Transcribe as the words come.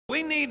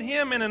We need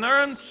Him in an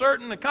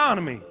uncertain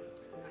economy.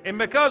 And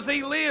because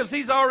He lives,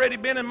 He's already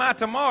been in my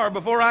tomorrow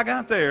before I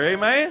got there.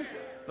 Amen?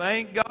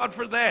 Thank God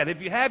for that.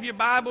 If you have your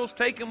Bibles,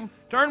 take them,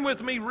 turn with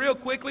me real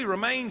quickly,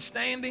 remain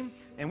standing,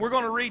 and we're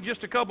going to read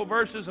just a couple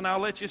verses, and I'll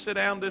let you sit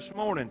down this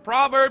morning.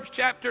 Proverbs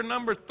chapter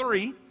number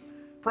 3.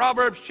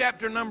 Proverbs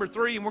chapter number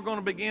 3, and we're going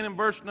to begin in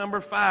verse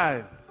number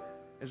 5.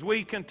 As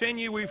we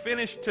continue, we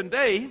finish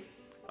today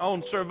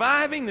on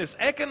surviving this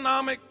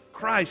economic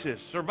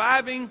crisis.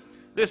 Surviving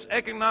this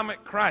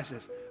economic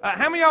crisis.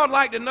 How many of y'all would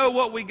like to know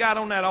what we got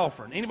on that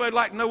offering? Anybody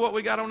like to know what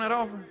we got on that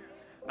offering?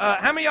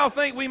 How many of y'all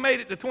think we made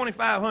it to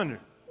 2,500?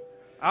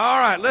 All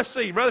right, let's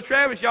see. Brother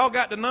Travis, y'all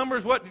got the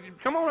numbers? What?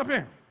 Come on up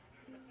here.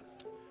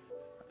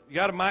 You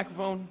got a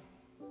microphone?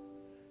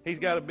 He's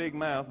got a big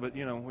mouth, but,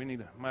 we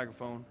need a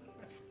microphone.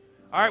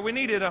 All right, we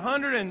needed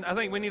I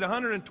think we need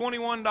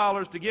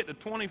 $121 to get to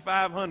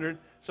 2,500.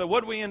 So what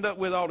did we end up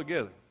with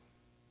altogether?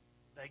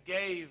 They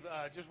gave,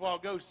 just a while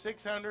ago,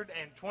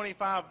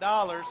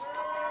 $625,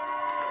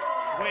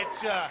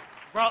 which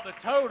brought the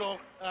total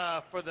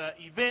for the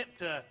event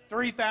to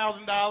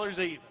 $3,000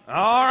 even.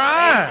 All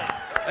right.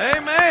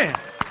 Amen.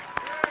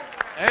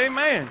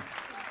 Amen.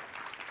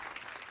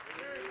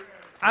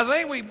 I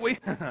think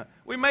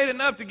we made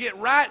enough to get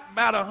right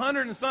about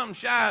 100 and something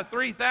shy of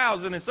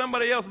 3,000, and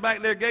somebody else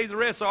back there gave the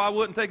rest so I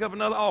wouldn't take up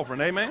another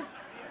offering. Amen.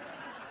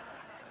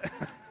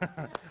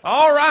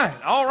 All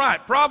right.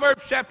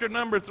 Proverbs chapter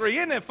number 3.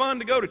 Isn't it fun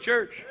to go to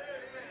church?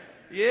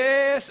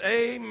 Yes,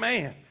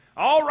 amen.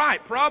 All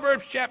right,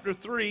 Proverbs chapter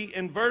 3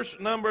 and verse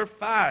number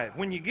 5.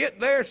 When you get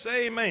there,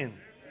 say amen.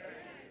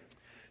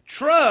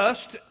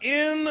 Trust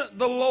in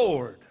the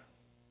Lord.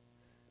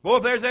 Boy,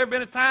 if there's ever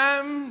been a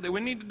time that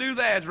we need to do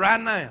that, it's right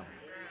now.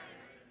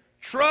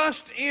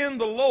 Trust in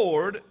the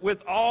Lord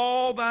with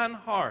all thine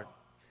heart,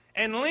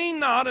 and lean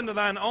not unto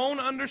thine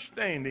own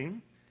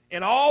understanding.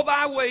 In all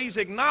thy ways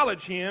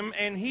acknowledge Him,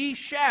 and He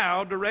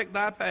shall direct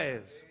thy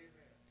paths.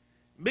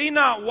 Be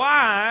not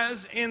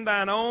wise in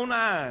thine own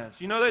eyes.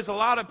 There's a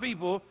lot of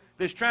people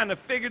that's trying to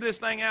figure this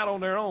thing out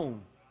on their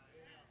own.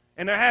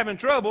 And they're having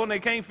trouble, and they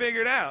can't figure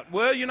it out.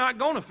 Well, you're not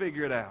going to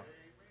figure it out.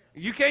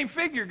 You can't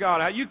figure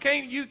God out. You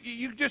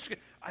just,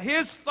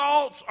 His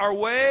thoughts are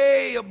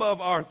way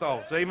above our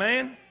thoughts.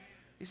 Amen?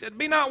 He said,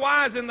 be not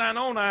wise in thine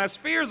own eyes.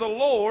 Fear the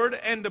Lord,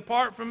 and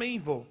depart from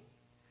evil.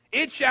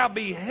 It shall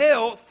be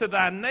health to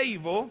thy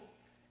navel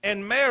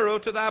and marrow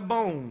to thy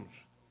bones.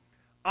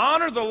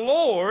 Honor the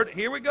Lord.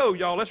 Here we go,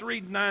 y'all. Let's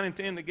read 9 and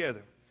 10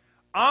 together.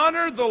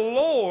 Honor the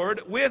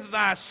Lord with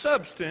thy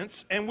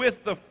substance and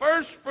with the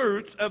first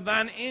fruits of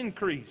thine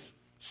increase.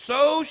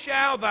 So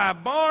shall thy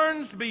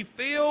barns be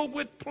filled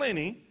with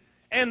plenty,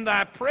 and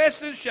thy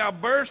presses shall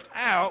burst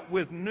out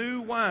with new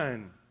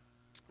wine.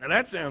 Now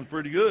that sounds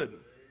pretty good.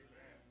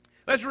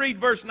 Let's read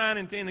verse 9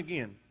 and 10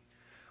 again.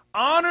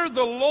 Honor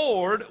the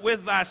Lord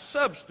with thy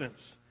substance,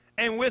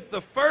 and with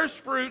the first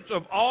fruits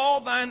of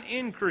all thine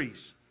increase.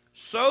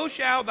 So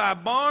shall thy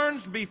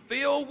barns be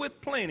filled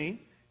with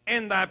plenty,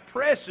 and thy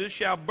presses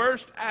shall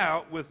burst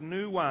out with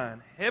new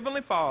wine.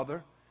 Heavenly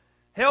Father,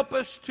 help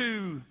us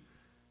to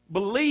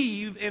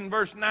believe in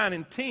verse 9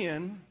 and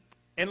 10,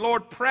 and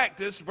Lord,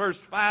 practice verse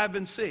 5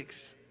 and 6.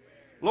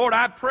 Lord,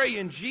 I pray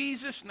in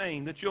Jesus'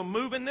 name that you'll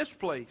move in this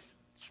place.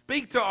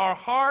 Speak to our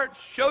hearts.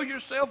 Show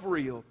yourself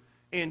real.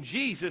 In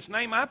Jesus'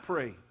 name I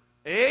pray.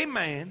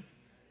 Amen.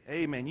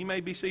 Amen. You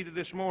may be seated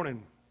this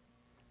morning.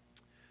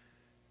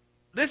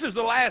 This is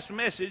the last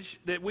message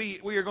that we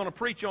are going to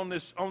preach on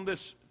this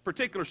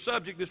particular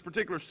subject, this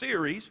particular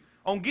series,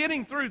 on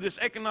getting through this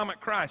economic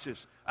crisis.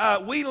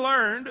 We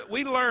learned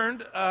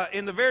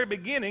in the very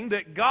beginning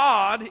that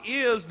God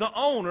is the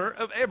owner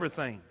of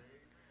everything.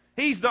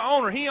 He's the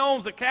owner. He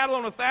owns the cattle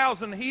on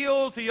 1,000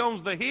 hills. He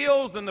owns the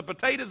hills and the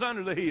potatoes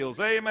under the hills.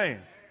 Amen.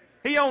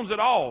 He owns it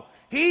all.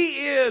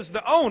 He is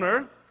the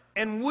owner,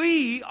 and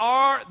we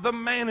are the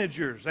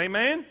managers.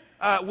 Amen?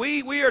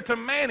 We are to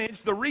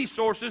manage the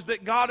resources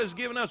that God has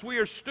given us. We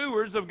are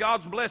stewards of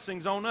God's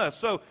blessings on us.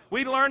 So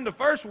we learned the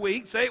first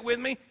week, say it with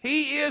me,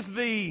 He is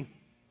the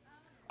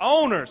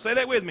owner. Say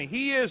that with me.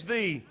 He is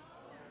the,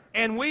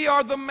 and we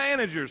are the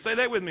managers. Say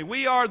that with me.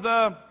 We are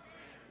the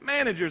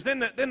managers.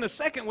 Then the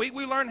second week,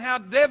 we learned how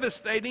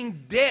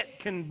devastating debt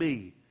can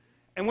be.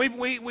 And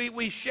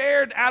we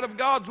shared out of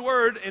God's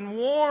Word and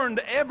warned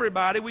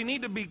everybody we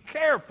need to be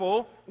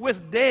careful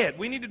with debt.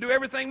 We need to do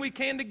everything we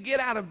can to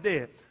get out of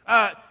debt.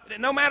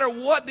 No matter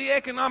what the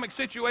economic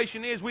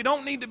situation is, we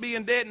don't need to be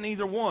in debt in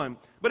either one.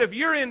 But if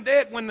you're in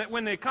debt when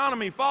the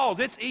economy falls,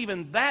 it's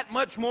even that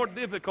much more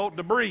difficult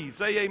to breathe.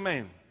 Say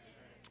amen.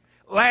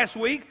 Last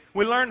week,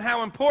 we learned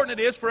how important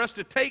it is for us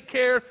to take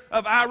care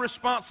of our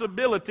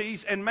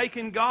responsibilities and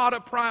making God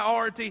a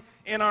priority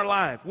in our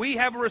life. We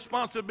have a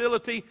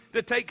responsibility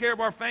to take care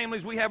of our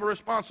families. We have a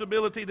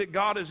responsibility that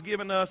God has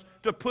given us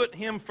to put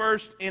Him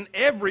first in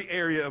every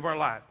area of our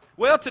life.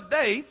 Well,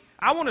 today,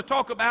 I want to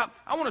talk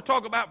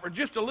about for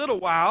just a little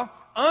while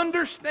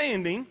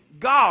understanding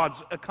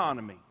God's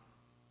economy.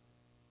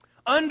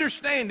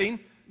 Understanding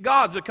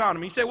God's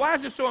economy. You say, why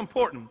is this so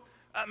important?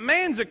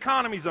 Man's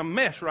economy is a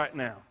mess right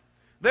now.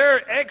 There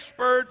are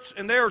experts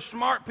and there are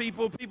smart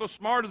people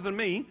smarter than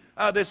me,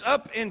 that's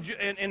up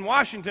in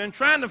Washington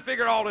trying to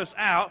figure all this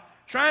out,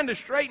 trying to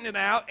straighten it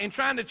out, and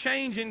trying to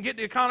change and get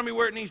the economy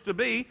where it needs to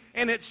be,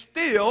 and it's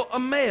still a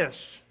mess.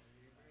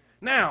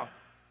 Now,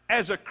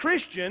 as a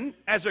Christian,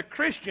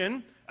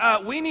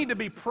 we need to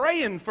be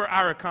praying for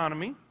our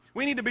economy.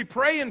 We need to be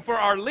praying for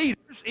our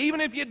leaders, even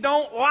if you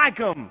don't like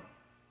them.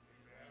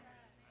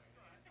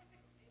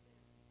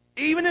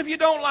 Even if you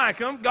don't like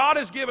them, God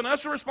has given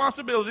us a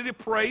responsibility to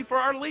pray for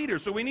our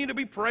leaders. So we need to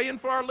be praying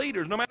for our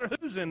leaders. No matter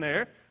who's in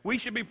there, we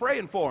should be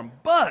praying for them.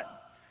 But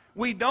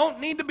we don't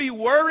need to be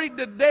worried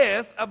to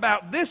death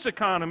about this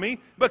economy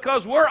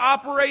because we're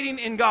operating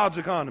in God's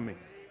economy.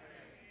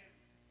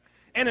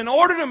 And in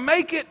order to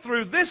make it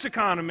through this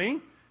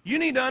economy, you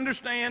need to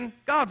understand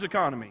God's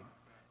economy.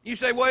 You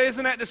say, well,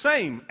 isn't that the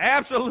same?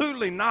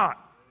 Absolutely not.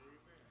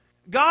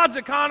 God's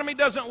economy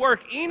doesn't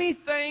work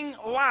anything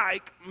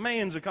like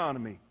man's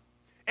economy.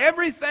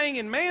 Everything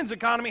in man's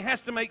economy has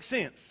to make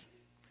sense.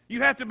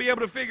 You have to be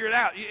able to figure it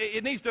out.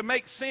 It needs to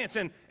make sense.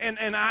 And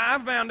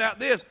I found out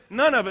this,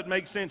 none of it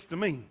makes sense to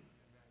me.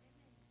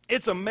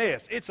 It's a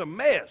mess. It's a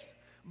mess.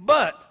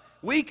 But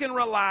we can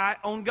rely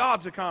on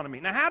God's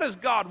economy. Now, how does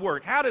God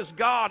work? How does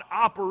God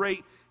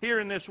operate here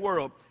in this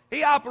world?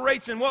 He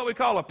operates in what we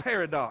call a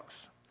paradox.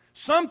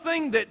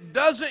 Something that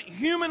doesn't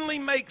humanly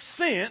make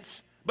sense,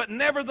 but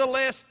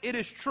nevertheless it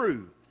is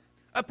true.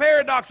 A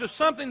paradox is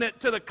something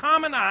that to the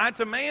common eye,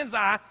 to man's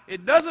eye,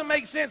 it doesn't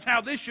make sense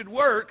how this should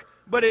work,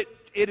 but it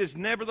is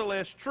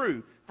nevertheless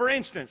true. For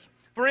instance,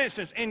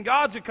 in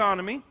God's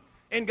economy,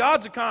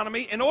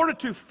 in order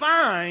to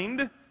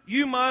find,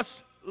 you must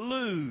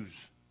lose.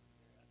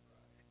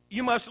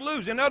 You must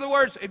lose. In other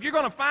words, if you're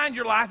going to find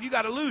your life, you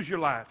got to lose your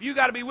life. You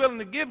got to be willing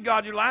to give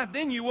God your life,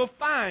 then you will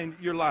find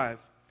your life.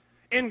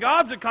 In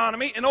God's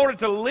economy, in order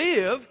to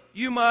live,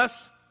 you must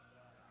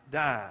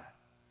die.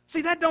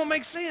 See, that don't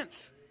make sense.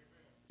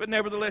 But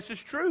nevertheless,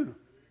 it's true.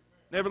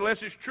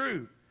 Nevertheless, it's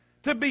true.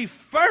 To be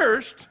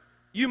first,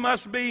 you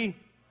must be.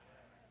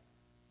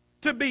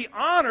 To be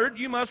honored,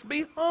 you must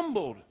be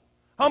humbled.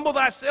 Humble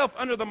thyself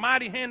under the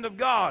mighty hand of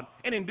God,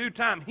 and in due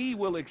time He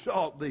will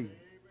exalt thee.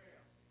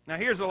 Now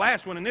here's the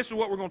last one, and this is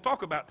what we're going to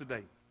talk about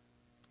today.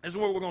 This is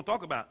what we're going to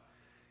talk about.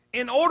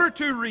 In order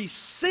to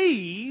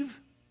receive,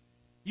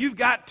 you've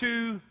got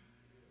to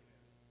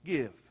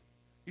give.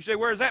 You say,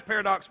 where is that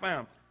paradox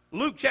found?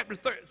 Luke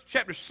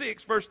chapter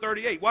 6, verse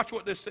 38. Watch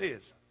what this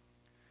says.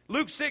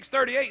 Luke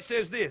 6:38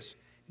 says this.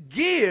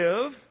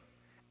 Give,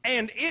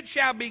 and it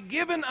shall be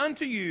given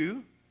unto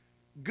you,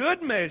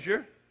 good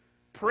measure,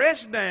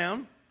 pressed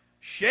down,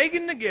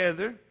 shaken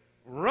together,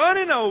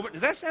 running over.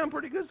 Does that sound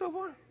pretty good so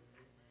far?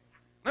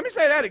 Let me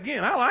say that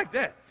again. I like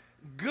that.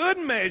 Good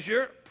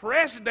measure,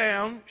 pressed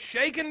down,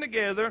 shaken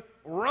together,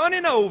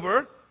 running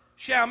over,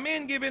 shall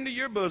men give into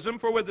your bosom,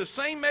 for with the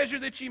same measure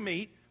that ye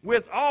meet,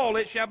 with all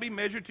it shall be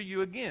measured to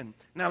you again.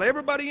 Now,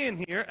 everybody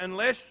in here,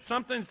 unless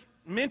something's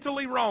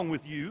mentally wrong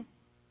with you,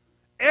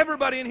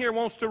 everybody in here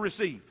wants to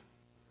receive.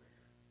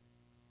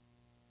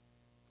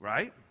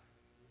 Right?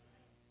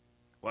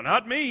 Well,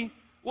 not me.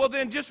 Well,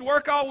 then just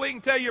work all week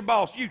and tell your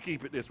boss you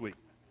keep it this week.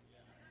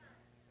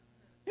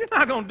 You're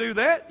not going to do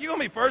that. You're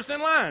going to be first in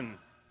line.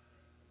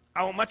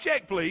 I want my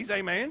check, please.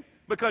 Amen.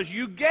 Because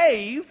you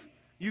gave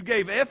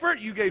effort,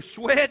 you gave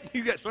sweat,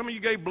 some of you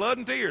gave blood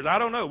and tears. I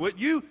don't know. What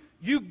you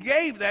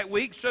gave that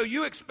week, so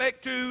you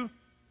expect to.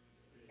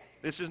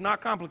 This is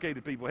not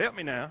complicated, people. Help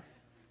me now.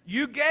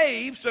 You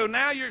gave, so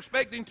now you're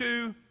expecting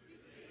to.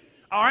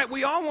 All right,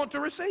 we all want to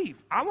receive.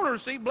 I want to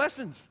receive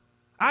blessings.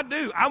 I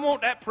do. I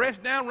want that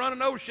pressed down,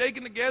 running over,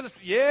 shaking together.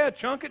 Yeah,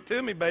 chunk it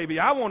to me, baby.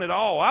 I want it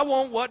all. I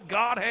want what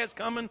God has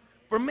coming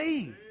for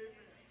me.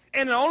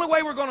 And the only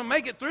way we're going to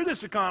make it through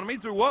this economy,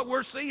 through what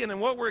we're seeing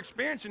and what we're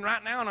experiencing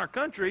right now in our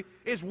country,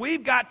 is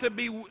we've got to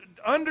be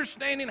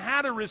understanding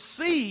how to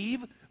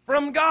receive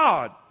from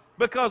God.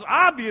 Because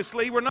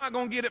obviously we're not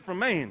going to get it from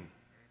man.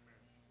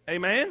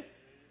 Amen?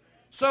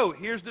 So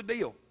here's the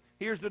deal.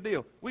 Here's the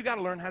deal. We've got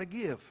to learn how to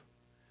give.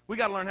 We've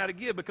got to learn how to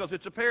give because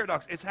it's a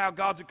paradox. It's how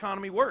God's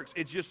economy works.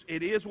 It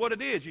is what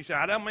it is. You say,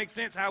 it doesn't make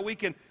sense how we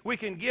can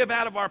give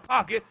out of our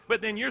pocket,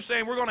 but then you're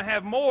saying we're going to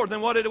have more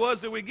than what it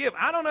was that we give.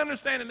 I don't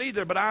understand it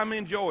either, but I'm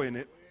enjoying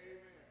it.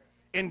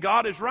 And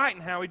God is right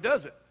in how He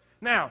does it.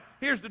 Now,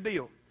 here's the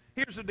deal.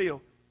 Here's the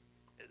deal.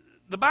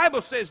 The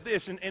Bible says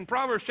this in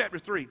Proverbs chapter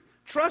 3.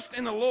 Trust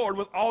in the Lord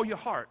with all your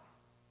heart.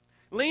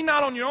 Lean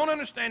not on your own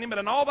understanding, but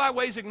in all thy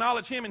ways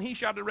acknowledge Him, and He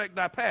shall direct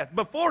thy path.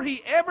 Before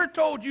He ever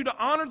told you to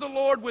honor the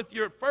Lord with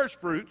your first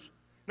fruits,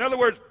 in other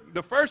words,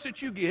 the first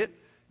that you get,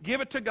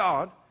 give it to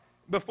God.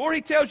 Before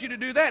He tells you to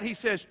do that, He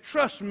says,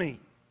 trust me.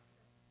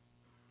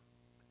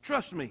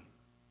 Trust me.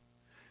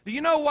 Do you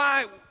know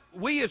why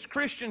we as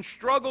Christians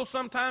struggle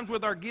sometimes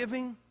with our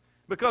giving?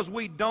 Because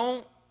we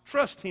don't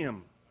trust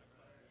Him.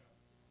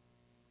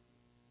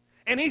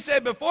 And He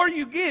said, before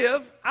you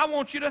give, I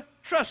want you to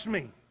trust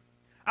me.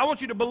 I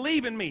want you to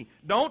believe in me.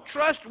 Don't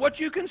trust what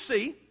you can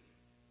see.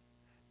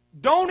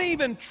 Don't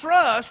even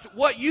trust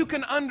what you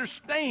can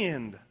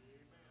understand.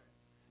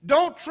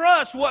 Don't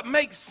trust what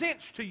makes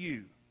sense to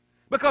you.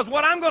 Because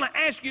what I'm going to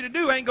ask you to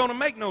do ain't going to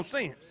make no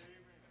sense.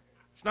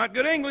 It's not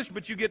good English,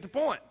 but you get the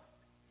point.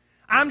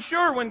 I'm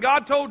sure when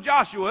God told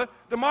Joshua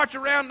to march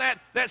around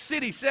that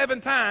city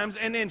 7 times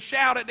and then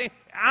shout at them,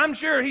 I'm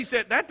sure he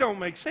said, that don't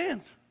make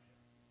sense.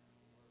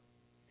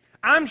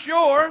 I'm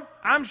sure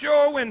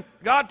when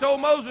God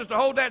told Moses to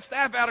hold that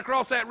staff out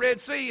across that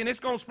Red Sea and it's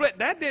going to split,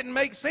 that didn't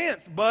make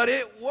sense, but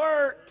it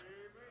worked.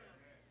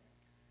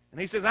 And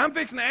he says, I'm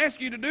fixing to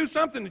ask you to do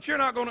something that you're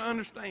not going to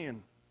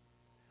understand.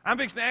 I'm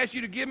fixing to ask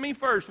you to give me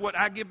first what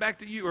I give back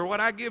to you, or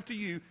what I give to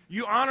you.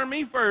 You honor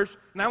me first,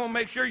 and I will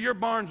make sure your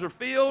barns are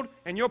filled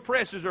and your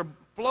presses are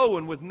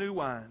flowing with new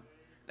wine.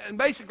 And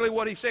basically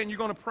what he's saying, you're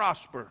going to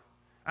prosper.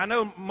 I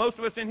know most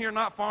of us in here are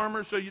not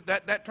farmers, so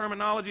that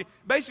terminology,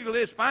 basically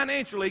this,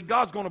 financially,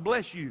 God's going to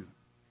bless you.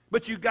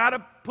 But you got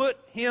to put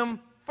Him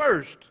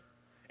first.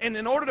 And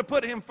in order to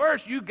put Him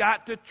first, you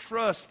got to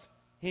trust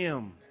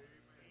Him.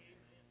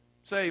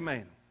 Say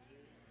amen.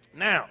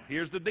 Now,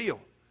 here's the deal.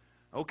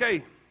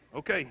 Okay,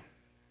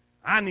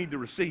 I need to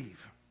receive.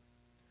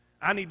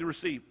 I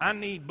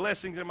need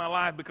blessings in my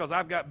life because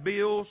I've got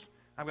bills,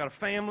 I've got a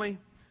family,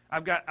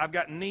 I've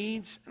got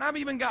needs, and I've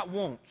even got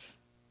wants.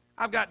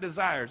 I've got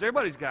desires.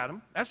 Everybody's got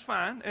them. That's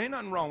fine. There ain't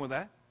nothing wrong with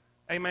that.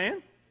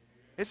 Amen?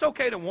 It's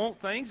okay to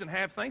want things and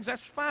have things.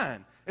 That's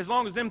fine. As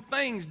long as them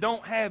things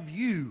don't have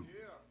you.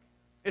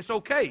 It's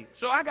okay.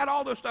 So I got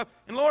all those stuff.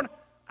 And Lord,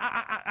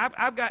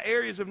 I've got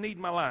areas of need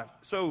in my life.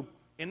 So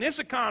in this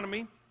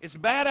economy, it's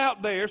bad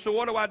out there, so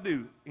what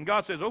do? And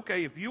God says,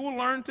 okay, if you will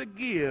learn to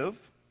give,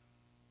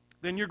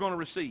 then you're going to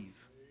receive.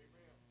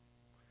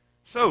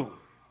 So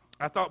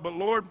I thought, but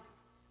Lord,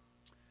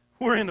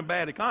 we're in a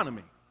bad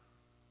economy.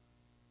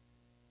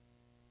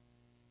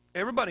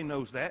 Everybody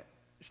knows that.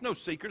 It's no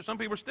secret. Some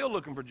people are still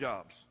looking for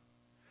jobs.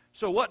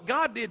 So what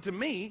God did to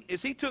me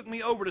is He took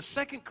me over to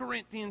 2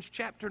 Corinthians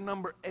chapter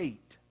number 8.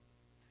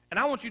 And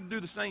I want you to do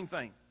the same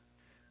thing.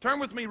 Turn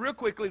with me real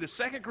quickly to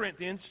 2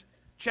 Corinthians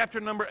chapter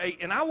number 8.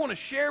 And I want to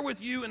share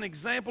with you an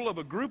example of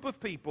a group of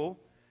people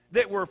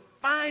that were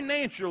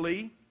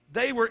financially,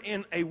 they were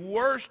in a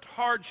worse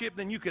hardship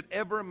than you could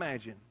ever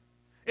imagine.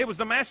 It was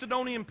the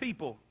Macedonian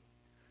people.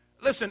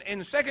 Listen,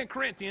 in 2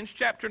 Corinthians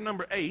chapter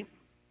number 8,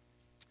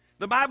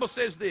 the Bible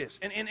says this,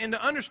 and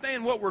to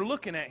understand what we're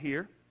looking at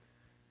here,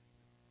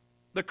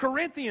 the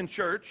Corinthian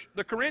church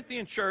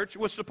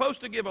was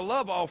supposed to give a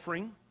love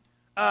offering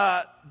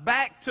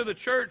back to the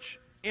church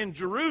in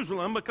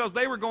Jerusalem because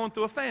they were going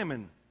through a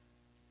famine.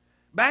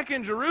 Back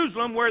in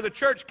Jerusalem, where the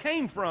church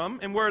came from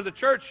and where the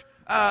church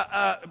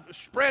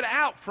spread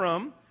out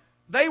from,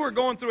 they were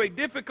going through a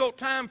difficult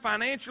time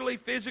financially,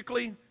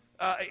 physically.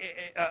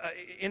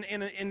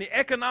 In the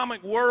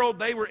economic world,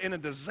 they were in a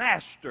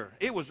disaster.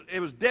 It was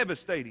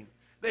devastating.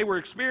 They were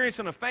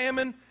experiencing a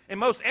famine, and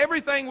most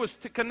everything was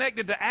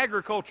connected to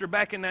agriculture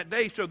back in that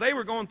day, so they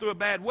were going through a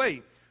bad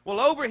way. Well,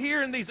 over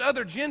here in these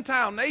other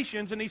Gentile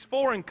nations, in these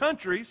foreign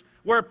countries,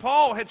 where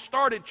Paul had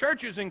started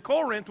churches, in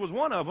Corinth was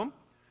one of them,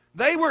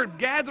 they were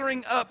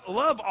gathering up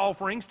love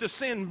offerings to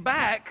send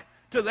back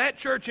to that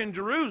church in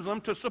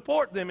Jerusalem to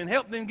support them and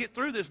help them get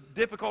through this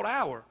difficult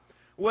hour.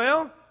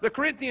 Well, the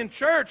Corinthian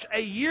church a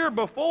year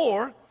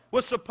before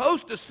was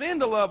supposed to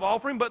send a love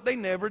offering, but they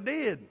never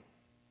did.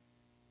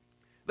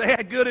 They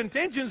had good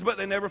intentions, but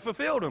they never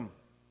fulfilled them.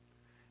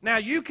 Now,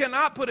 you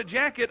cannot put a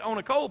jacket on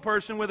a cold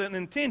person with an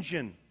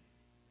intention.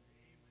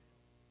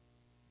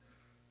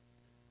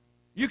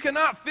 You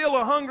cannot fill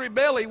a hungry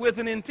belly with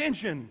an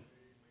intention.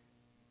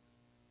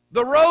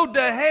 The road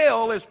to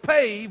hell is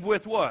paved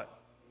with what?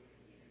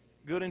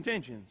 Good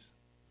intentions.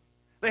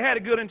 They had a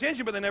good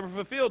intention, but they never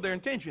fulfilled their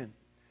intention.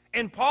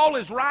 And Paul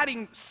is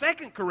writing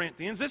 2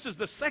 Corinthians. This is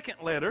the second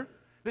letter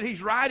that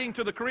he's writing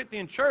to the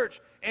Corinthian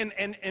church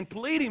and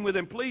pleading with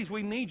them, please,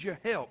 we need your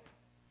help.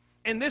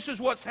 And this is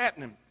what's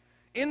happening.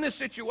 In this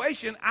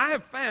situation, I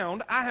have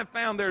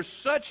found there's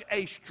such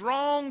a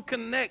strong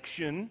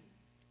connection.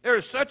 There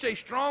is such a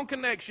strong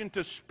connection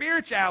to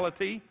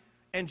spirituality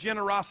and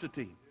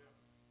generosity.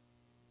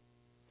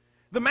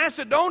 The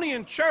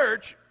Macedonian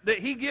church, that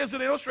he gives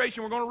an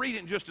illustration, we're going to read it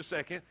in just a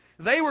second,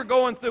 they were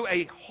going through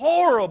a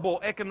horrible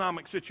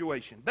economic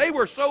situation. They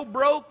were so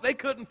broke, they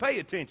couldn't pay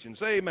attention.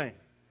 Say amen.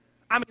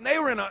 I mean, they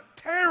were in a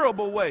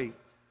terrible way.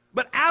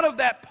 But out of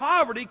that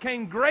poverty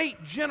came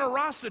great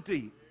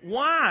generosity.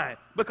 Why?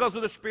 Because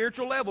of the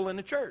spiritual level in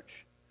the church.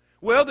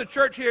 Well, the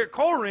church here at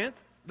Corinth,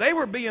 they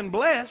were being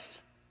blessed.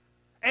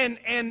 And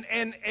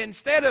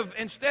instead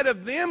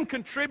of them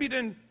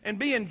contributing and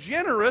being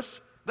generous,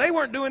 they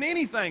weren't doing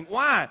anything.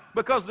 Why?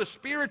 Because the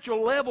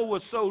spiritual level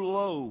was so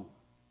low.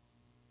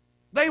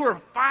 They were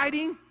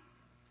fighting.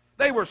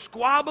 They were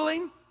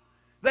squabbling.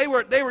 They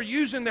were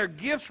using their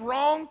gifts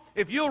wrong.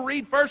 If you'll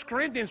read 1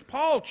 Corinthians,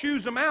 Paul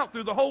chews them out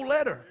through the whole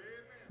letter.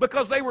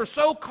 Because they were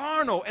so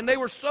carnal and they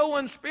were so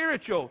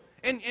unspiritual.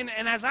 And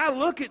as I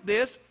look at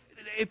this,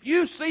 if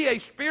you see a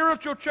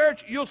spiritual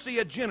church, you'll see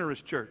a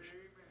generous church.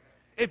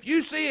 If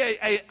you see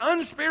an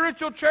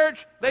unspiritual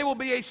church, they will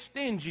be a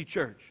stingy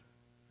church.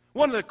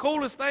 One of the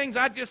coolest things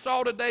I just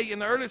saw today in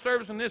the early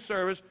service and this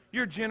service,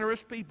 you're generous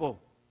people.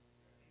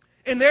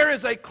 And there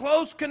is a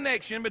close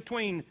connection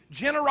between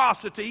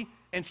generosity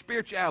and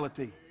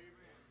spirituality.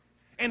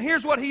 And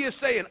here's what he is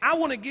saying. I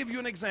want to give you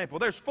an example.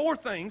 There's 4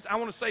 things I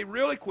want to say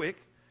really quick,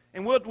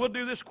 and we'll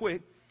do this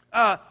quick.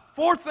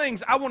 4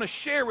 things I want to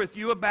share with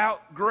you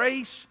about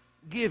grace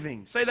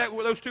giving. Say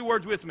those 2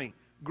 words with me.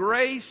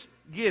 Grace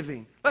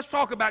giving. Let's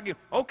talk about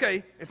giving.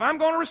 Okay, if I'm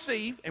going to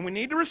receive, and we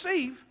need to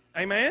receive,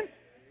 amen?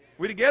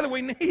 We together,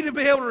 we need to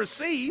be able to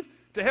receive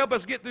to help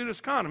us get through this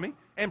economy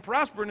and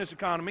prosper in this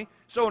economy.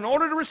 So in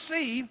order to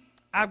receive,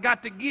 I've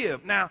got to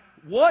give. Now,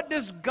 what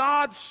does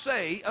God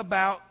say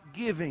about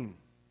giving?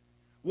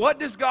 What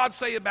does God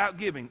say about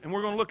giving? And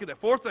we're going to look at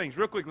that. 4 things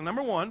real quickly.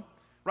 Number 1,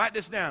 write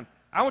this down.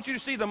 I want you to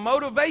see the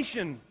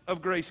motivation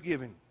of grace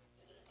giving.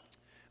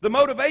 The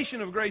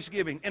motivation of grace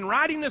giving. In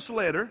writing this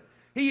letter,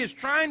 he is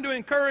trying to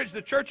encourage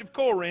the church of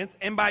Corinth,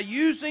 and by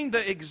using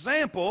the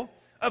example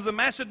of the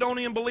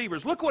Macedonian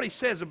believers. Look what he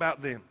says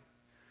about them.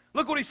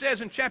 Look what he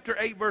says in chapter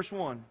 8, verse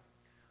 1.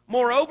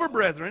 Moreover,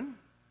 brethren,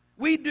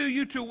 we do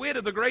you to wit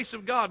of the grace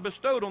of God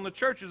bestowed on the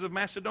churches of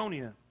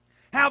Macedonia,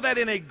 how that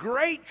in a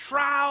great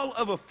trial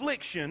of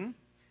affliction,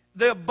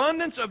 the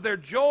abundance of their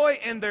joy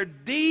and their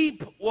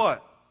deep,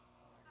 what?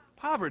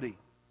 Poverty.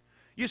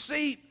 You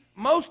see,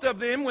 most of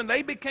them, when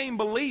they became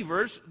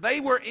believers, they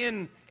were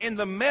in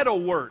the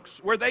metalworks,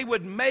 where they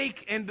would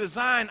make and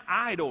design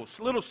idols,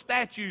 little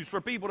statues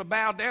for people to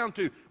bow down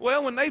to.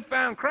 Well, when they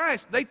found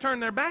Christ, they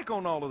turned their back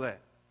on all of that.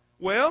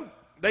 Well,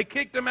 they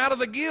kicked them out of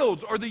the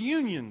guilds or the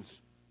unions.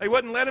 They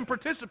wouldn't let them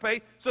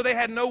participate, so they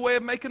had no way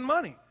of making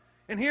money.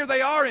 And here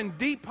they are in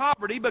deep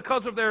poverty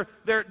because of their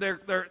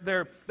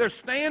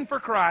stand for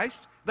Christ.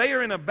 They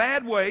are in a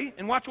bad way,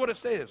 and watch what it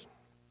says.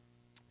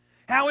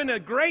 How in a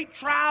great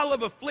trial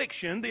of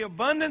affliction, the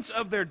abundance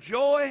of their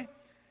joy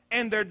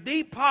and their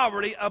deep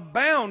poverty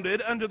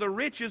abounded unto the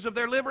riches of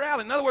their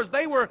liberality. In other words,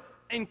 they were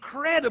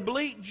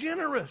incredibly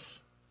generous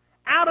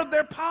out of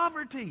their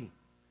poverty.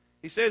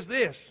 He says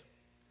this,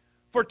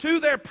 for to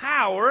their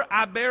power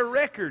I bear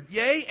record,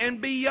 yea,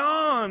 and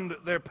beyond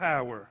their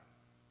power.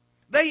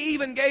 They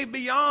even gave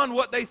beyond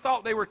what they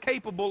thought they were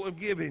capable of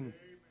giving.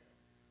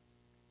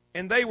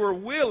 And they were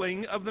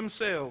willing of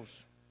themselves,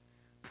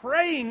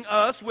 praying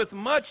us with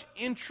much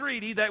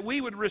entreaty that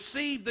we would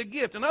receive the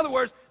gift. In other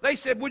words, they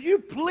said, would you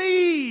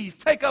please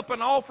take up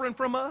an offering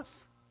from us?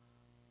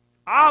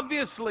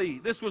 Obviously,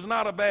 this was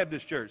not a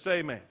Baptist church. Say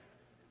amen.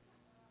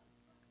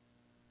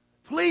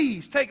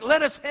 Please,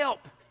 let us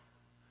help.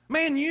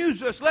 Man,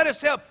 use us. Let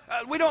us help.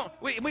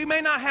 We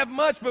may not have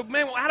much, but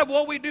man, out of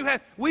what we do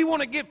have, we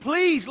want to give.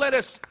 Please let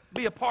us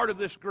be a part of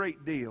this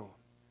great deal.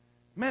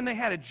 Man, they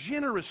had a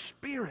generous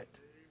spirit.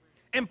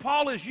 And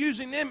Paul is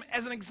using them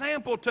as an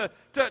example to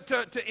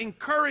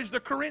encourage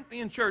the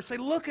Corinthian church. Say,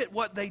 look at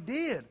what they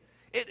did.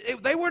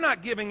 They were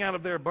not giving out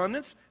of their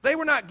abundance. They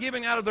were not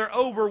giving out of their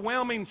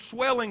overwhelming,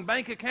 swelling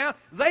bank account.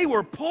 They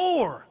were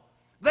poor.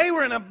 They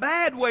were in a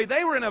bad way.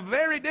 They were in a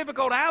very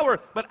difficult hour.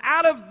 But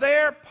out of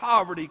their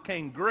poverty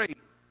came great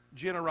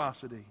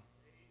generosity.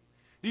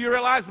 Do you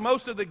realize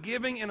most of the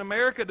giving in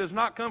America does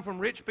not come from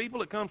rich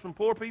people? It comes from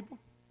poor people.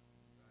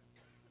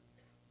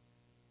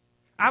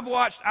 I've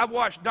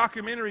watched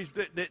documentaries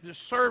that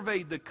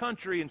surveyed the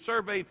country and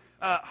surveyed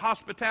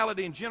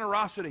hospitality and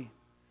generosity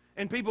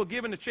and people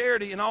giving to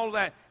charity and all of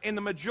that. And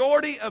the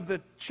majority of the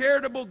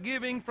charitable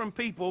giving from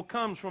people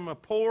comes from a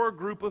poor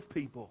group of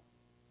people.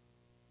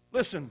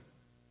 Listen,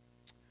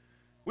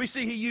 we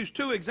see he used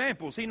 2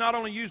 examples. He not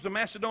only used the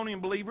Macedonian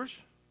believers,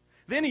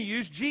 then he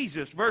used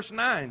Jesus. Verse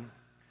 9.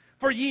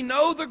 For ye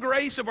know the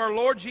grace of our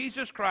Lord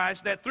Jesus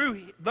Christ, that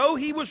though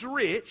he was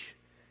rich,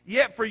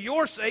 yet for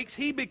your sakes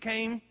he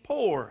became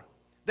poor,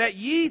 that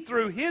ye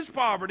through his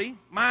poverty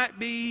might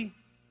be...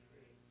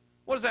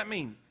 What does that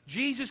mean?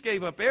 Jesus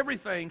gave up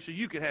everything so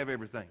you could have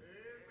everything.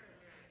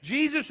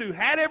 Jesus, who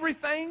had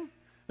everything,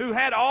 who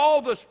had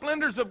all the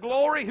splendors of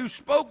glory, who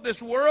spoke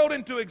this world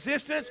into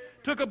existence,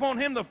 took upon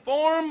him the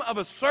form of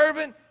a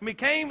servant, and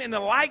became in the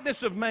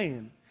likeness of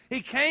man.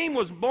 He came,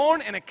 was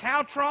born in a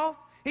cow trough.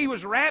 He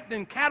was wrapped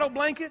in cattle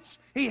blankets.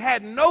 He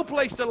had no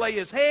place to lay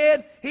his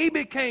head. He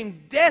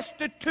became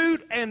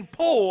destitute and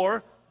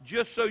poor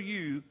just so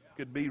you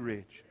could be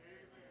rich.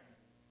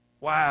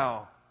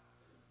 Wow.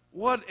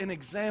 What an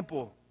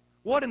example.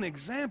 What an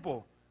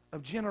example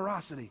of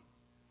generosity.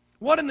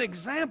 What an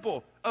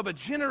example of a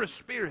generous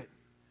spirit.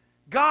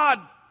 God,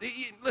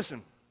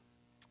 listen,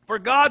 for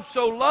God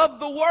so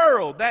loved the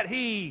world that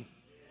He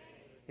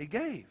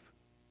gave.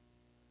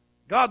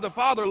 God the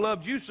Father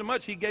loved you so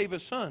much He gave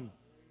His Son.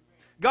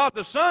 God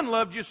the Son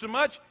loved you so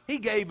much He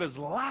gave His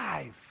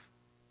life.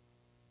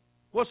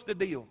 What's the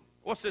deal?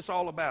 What's this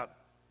all about?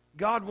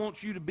 God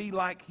wants you to be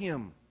like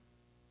Him.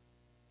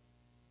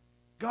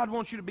 God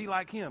wants you to be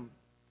like Him.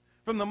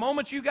 From the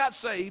moment you got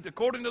saved,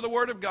 according to the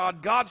Word of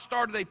God, God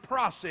started a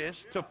process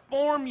to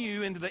form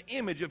you into the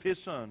image of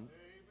His Son.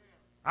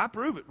 I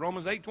prove it.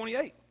 Romans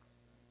 8:28.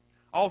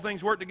 All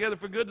things work together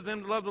for good to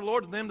them that love the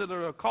Lord, to them that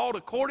are called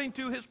according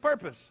to His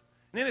purpose.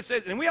 And then it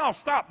says, and we all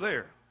stop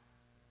there.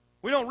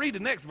 We don't read the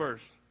next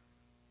verse.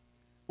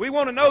 We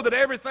want to know that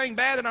everything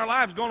bad in our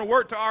life is going to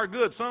work to our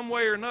good some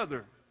way or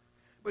another.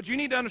 But you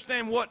need to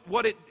understand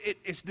what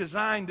it's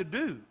designed to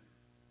do.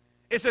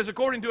 It says,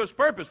 according to His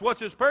purpose. What's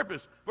His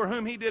purpose? For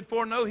whom He did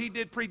foreknow, He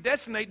did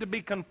predestinate to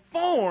be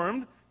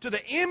conformed to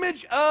the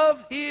image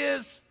of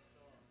His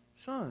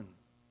Son.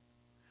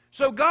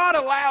 So God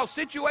allows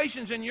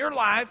situations in your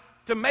life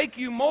to make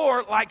you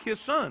more like His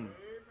Son.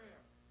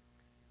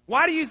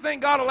 Why do you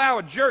think God allow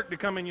a jerk to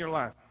come in your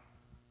life?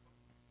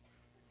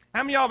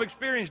 How many of y'all have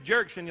experienced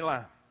jerks in your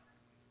life?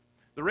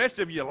 The rest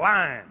of you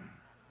lying.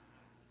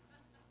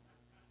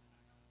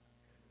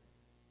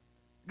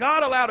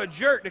 God allowed a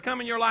jerk to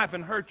come in your life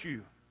and hurt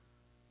you.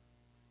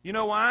 You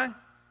know why?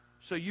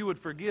 So you would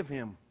forgive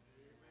him.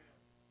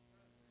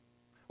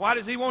 Why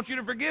does He want you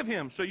to forgive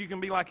him? So you can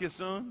be like His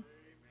Son?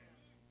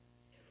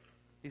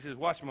 He says,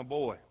 watch my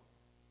boy.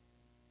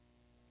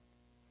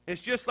 It's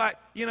just like,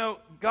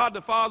 God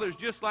the Father is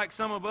just like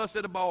some of us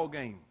at a ball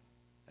game.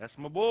 That's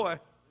my boy.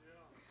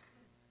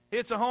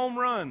 It's a home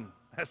run.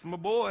 That's my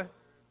boy.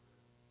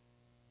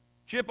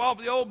 Chip off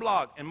the old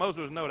block. And most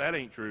of us know that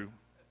ain't true.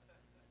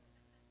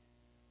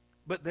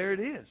 But there it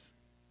is.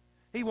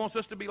 He wants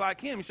us to be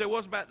like Him. You say,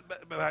 what's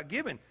about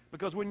giving?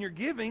 Because when you're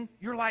giving,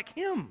 you're like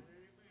Him.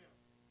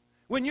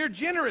 When you're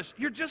generous,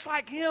 you're just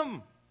like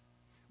Him.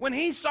 When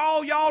He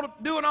saw y'all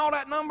doing all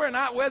that number, and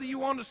whether you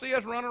wanted to see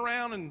us run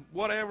around and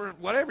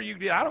whatever you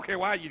did, I don't care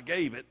why you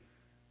gave it.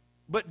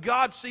 But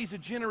God sees a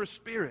generous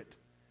spirit.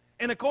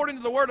 And according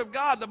to the Word of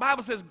God, the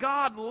Bible says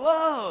God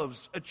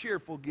loves a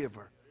cheerful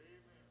giver.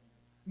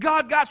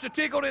 God got so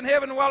tickled in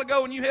heaven a while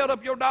ago when you held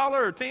up your $1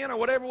 or 10 or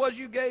whatever it was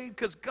you gave,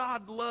 because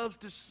God loves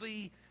to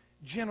see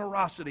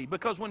generosity.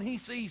 Because when He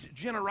sees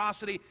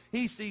generosity,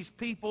 He sees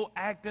people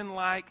acting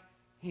like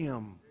Him.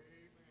 Amen.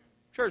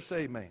 Church,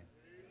 say amen. Amen.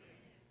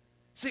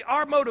 See,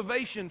 our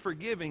motivation for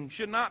giving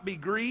should not be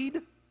greed.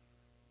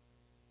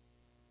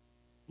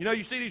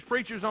 You see these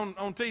preachers on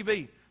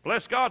TV.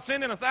 Bless God,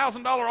 send in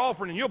 $1,000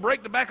 offering and you'll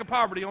break the back of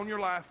poverty on your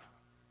life.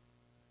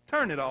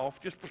 Turn it off.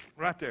 Just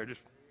right there.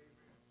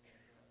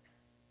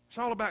 It's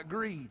all about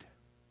greed.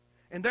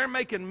 And they're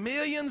making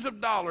millions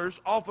of dollars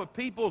off of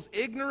people's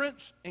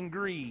ignorance and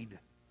greed.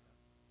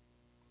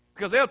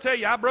 Because they'll tell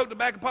you, I broke the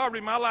back of poverty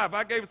in my life.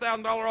 I gave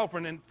 $1,000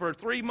 offering, and for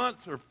 3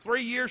 months or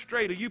 3 years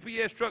straight,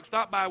 a UPS truck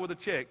stopped by with a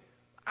check.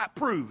 I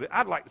prove it.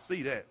 I'd like to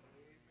see that.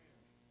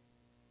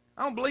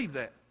 I don't believe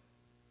that.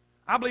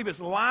 I believe it's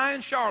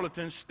lying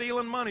charlatans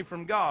stealing money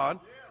from God,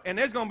 and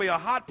there's going to be a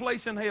hot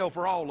place in hell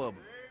for all of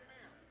them.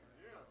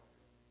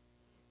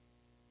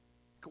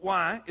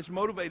 Why? It's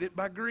motivated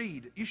by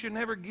greed. You should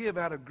never give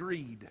out of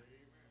greed.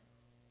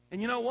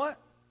 And you know what?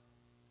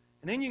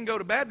 And then you can go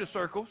to Baptist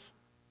circles.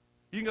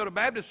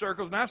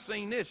 And I've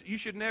seen this. You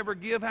should never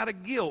give out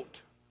of guilt.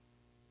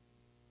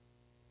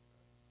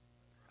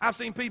 I've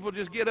seen people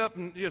just get up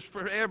and just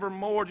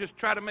forevermore just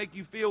try to make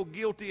you feel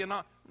guilty.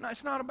 No,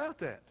 it's not about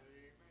that.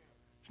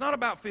 It's not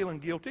about feeling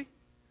guilty.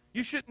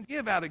 You shouldn't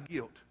give out of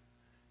guilt.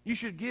 You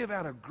should give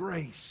out of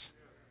grace.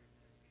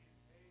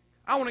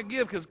 I want to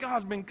give because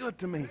God's been good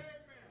to me.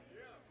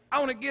 I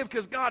want to give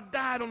because God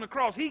died on the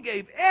cross. He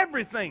gave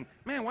everything.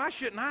 Man, why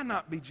shouldn't I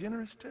not be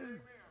generous too?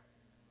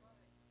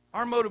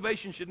 Our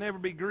motivation should never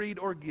be greed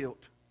or guilt.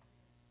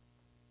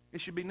 It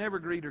should be never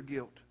greed or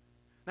guilt.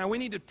 Now, we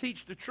need to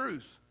teach the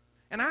truth.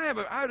 And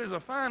there's a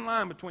fine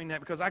line between that,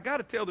 because I got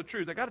to tell the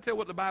truth. I got to tell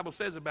what the Bible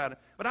says about it.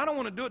 But I don't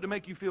want to do it to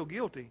make you feel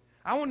guilty.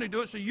 I want to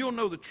do it so you'll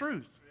know the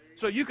truth.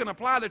 So you can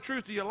apply the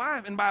truth to your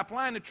life. And by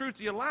applying the truth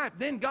to your life,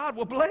 then God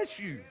will bless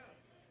you.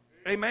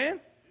 Amen?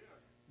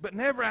 But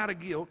never out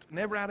of guilt,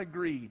 never out of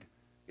greed.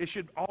 It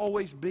should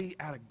always be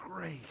out of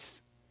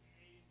grace.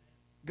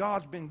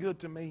 God's been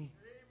good to me,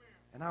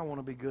 and I want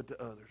to be good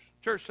to others.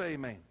 Church, say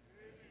amen.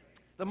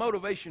 The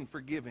motivation for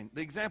giving.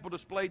 The example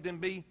displayed then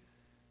be,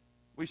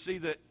 we see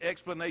the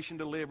explanation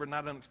delivered,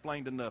 not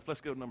unexplained enough.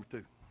 Let's go to number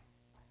 2.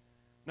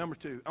 Number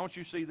 2, I want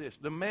you to see this.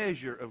 The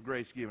measure of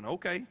grace given.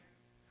 Okay,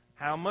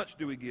 how much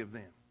do we give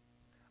then?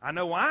 I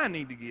know why I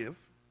need to give.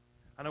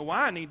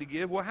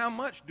 Well, how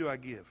much do I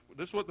give?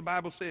 This is what the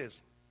Bible says.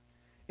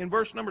 In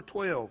verse number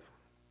 12,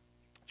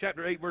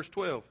 chapter 8, verse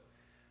 12.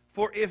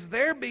 For if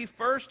there be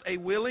first a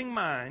willing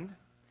mind,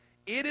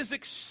 it is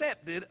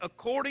accepted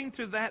according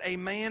to that a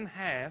man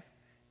hath,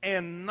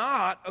 and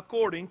not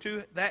according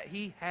to that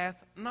he hath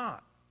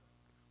not.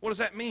 What does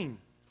that mean?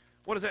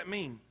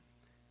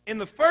 In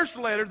the first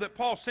letter that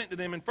Paul sent to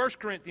them in 1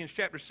 Corinthians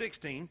chapter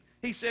 16,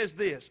 he says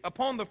this: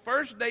 upon the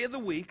first day of the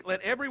week,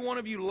 let every one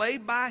of you lay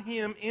by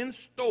him in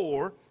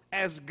store,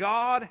 as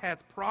God hath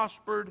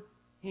prospered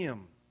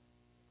him.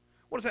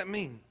 What does that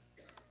mean?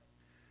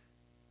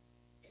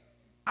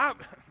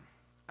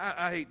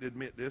 I hate to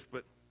admit this,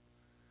 but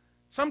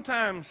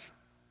sometimes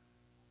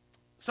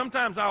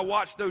I'll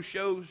watch those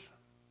shows,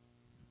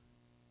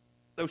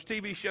 those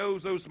TV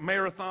shows, those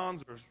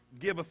marathons or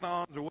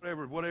give-a-thons or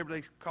whatever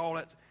they call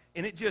it.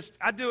 And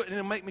I do it and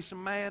it'll make me so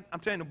mad. I'm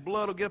telling you, the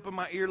blood will get up in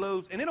my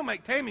earlobes. And it'll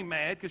make Tammy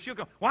mad because she'll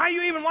go, why are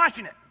you even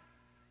watching it?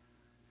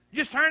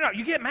 Just turn it up.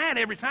 You get mad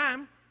every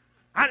time.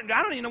 I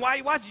don't even know why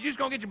you watch it. You're just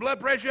going to get your blood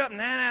pressure up.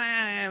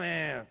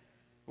 Nah.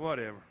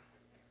 Whatever.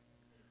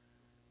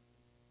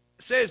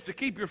 It says to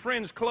keep your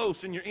friends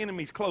close and your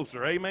enemies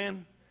closer.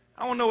 Amen?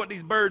 I want to know what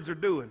these birds are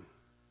doing.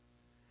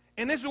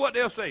 And this is what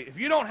they'll say. If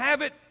you don't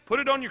have it, put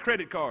it on your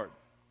credit card.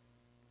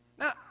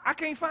 Now, I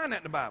can't find that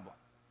in the Bible.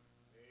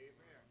 Amen.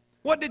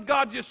 What did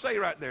God just say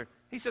right there?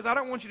 He says, I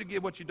don't want you to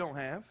give what you don't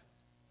have.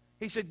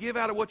 He said, give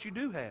out of what you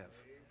do have. Amen.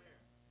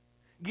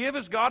 Give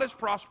as God has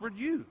prospered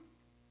you.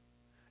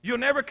 You'll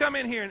never come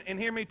in here and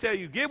hear me tell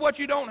you, give what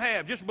you don't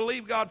have. Just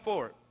believe God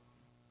for it.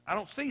 I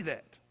don't see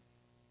that.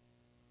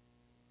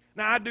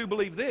 Now, I do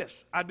believe this.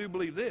 I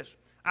believe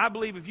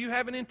if you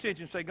have an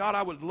intention, say, God,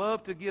 I would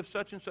love to give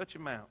such and such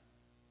amount.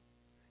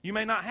 You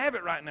may not have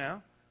it right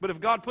now, but if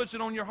God puts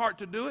it on your heart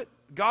to do it,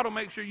 God will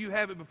make sure you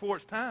have it before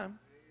it's time.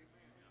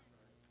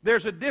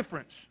 There's a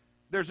difference.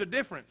 There's a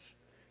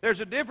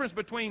difference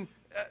between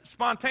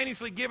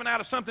spontaneously giving out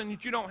of something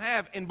that you don't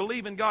have and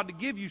believing God to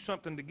give you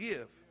something to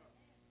give.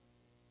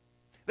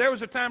 There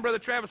was a time, Brother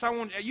Travis,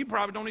 you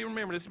probably don't even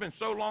remember this. It's been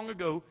so long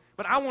ago,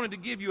 but I wanted to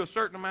give you a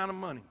certain amount of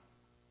money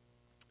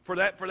for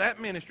that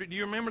ministry. Do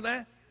you remember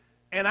that?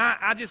 And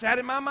I just had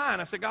in my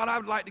mind, I said, God, I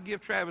would like to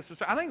give Travis,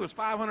 I think it was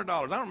 $500.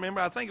 I don't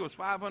remember. I think it was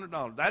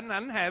 $500. I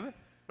didn't have it,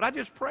 but I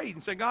just prayed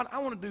and said, God, I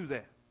want to do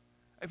that.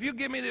 If you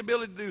give me the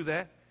ability to do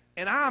that,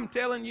 and I'm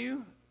telling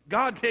you,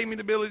 God gave me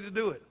the ability to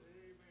do it.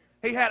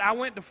 I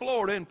went to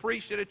Florida and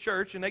preached at a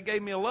church, and they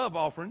gave me a love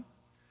offering.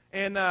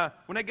 And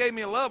when they gave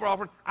me a love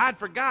offering, I'd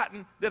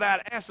forgotten that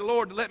I'd asked the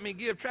Lord to let me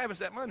give Travis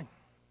that money.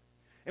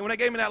 And when they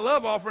gave me that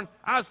love offering,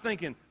 I was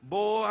thinking,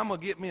 boy, I'm going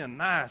to get me a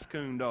nice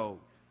coon dog.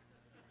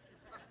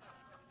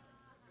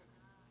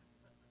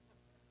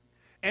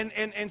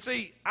 And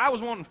see, I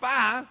was wanting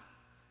 5,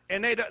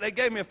 and they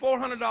gave me a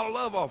 $400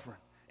 love offering.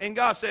 And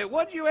God said,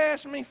 what did you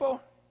ask me for?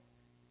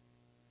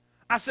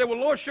 I said, well,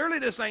 Lord, surely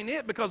this ain't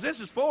it, because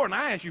this is 4, and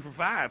I asked you for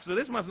 5, so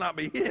this must not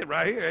be it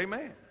right here.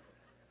 Amen.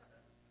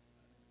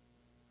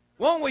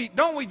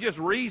 Don't we just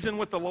reason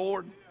with the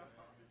Lord?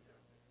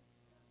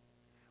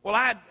 Well,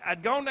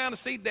 I'd gone down to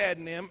see Dad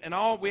and them,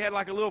 and we had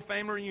like a little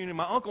family reunion.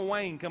 My Uncle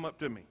Wayne come up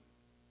to me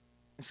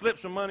and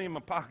slipped some money in my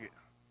pocket.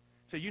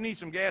 Said, you need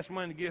some gas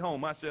money to get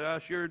home. I said, I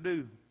sure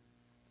do.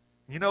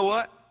 You know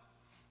what?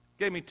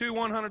 Gave me 2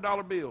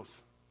 $100 bills.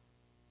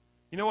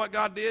 You know what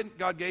God did?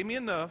 God gave me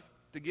enough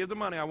to give the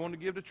money I wanted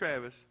to give to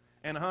Travis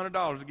and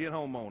 $100 to get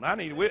home on. I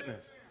need a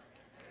witness.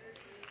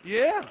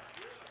 Yeah.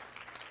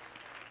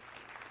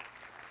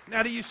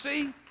 Now, do you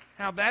see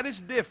how that is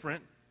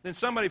different than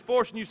somebody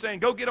forcing you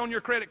saying, go get on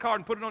your credit card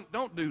and put it on?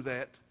 Don't do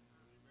that.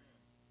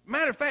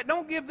 Matter of fact,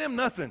 don't give them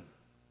nothing.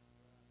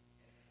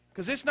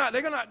 Because they're not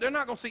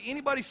going to see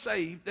anybody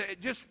saved.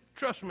 Just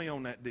trust me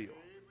on that deal.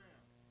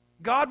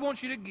 God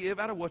wants you to give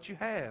out of what you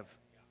have.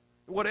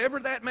 Whatever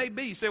that may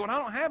be. You say, well, I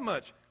don't have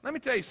much. Let me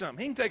tell you something.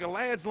 He can take a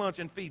lad's lunch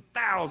and feed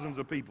thousands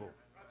of people.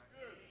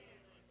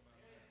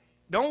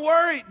 Don't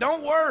worry.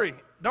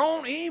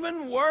 Don't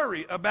even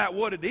worry about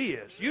what it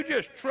is. You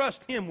just trust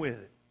him with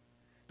it.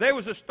 There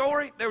was a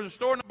story in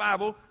the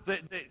Bible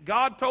that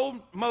God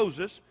told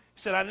Moses.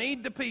 He said, I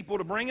need the people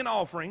to bring an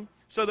offering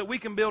so that we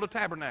can build a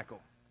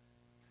tabernacle.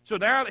 So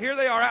here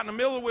they are out in the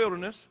middle of the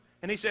wilderness,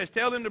 and he says,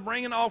 tell them to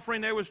bring an offering.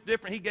 There was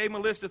different. He gave them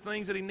a list of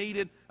things that he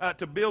needed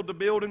to build the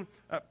building,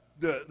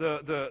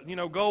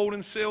 the gold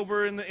and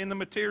silver and the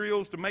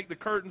materials to make the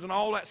curtains and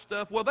all that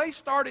stuff. Well, they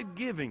started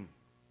giving.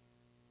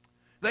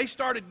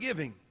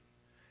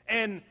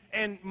 And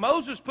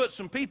Moses put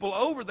some people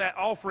over that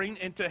offering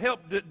and to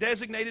help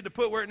designate it to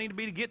put where it needed to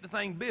be to get the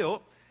thing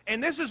built.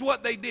 And this is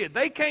what they did.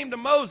 They came to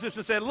Moses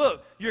and said,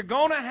 look, you're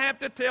going to have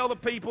to tell the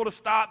people to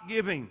stop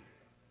giving.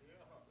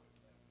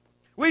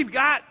 We've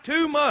got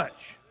too much.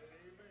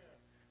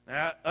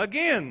 Now,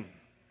 again,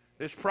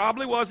 this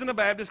probably wasn't a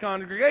Baptist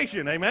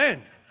congregation.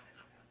 Amen.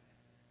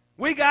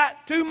 We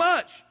got too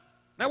much.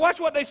 Now, watch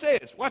what they say.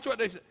 This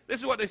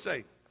is what they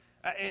say.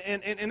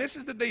 And this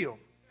is the deal.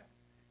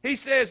 He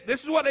says,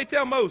 this is what they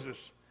tell Moses.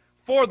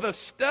 For the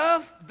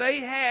stuff they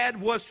had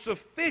was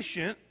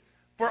sufficient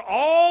for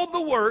all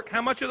the work.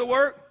 How much of the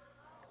work?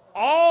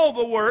 All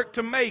the work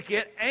to make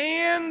it,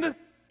 and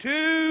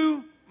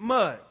too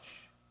much.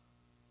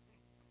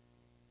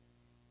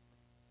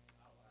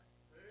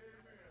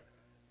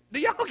 Do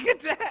y'all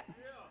get that?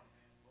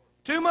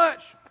 Too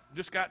much.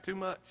 Just got too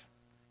much.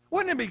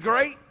 Wouldn't it be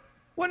great?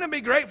 Wouldn't it be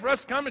great for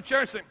us to come to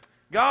church and say,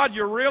 God,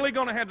 you're really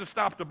going to have to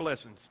stop the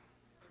blessings.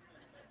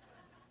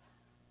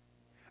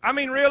 I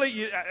mean,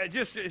 really,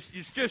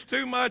 it's just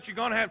too much. You're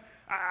going to have,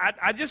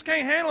 I just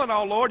can't handle it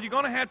all, Lord. You're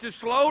going to have to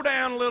slow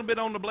down a little bit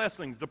on the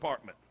blessings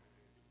department.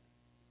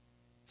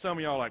 Some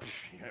of y'all are like,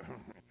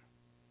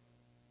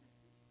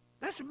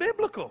 that's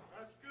biblical.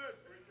 That's good,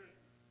 preacher.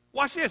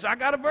 Watch this. I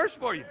got a verse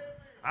for you.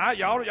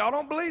 Y'all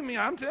don't believe me.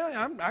 I'm telling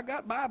you, I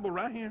got Bible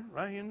right here.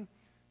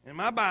 In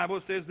my Bible,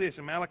 it says this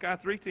in Malachi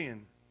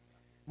 3:10.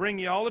 Bring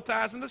ye all the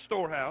tithes in the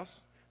storehouse,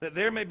 that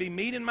there may be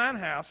meat in mine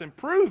house, and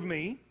prove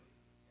me,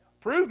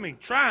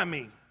 try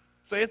me,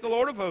 saith the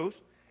Lord of hosts,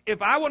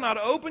 If I will not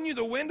open you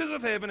the windows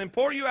of heaven and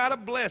pour you out a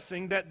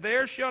blessing, that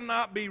there shall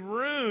not be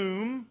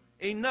room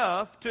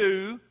enough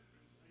to...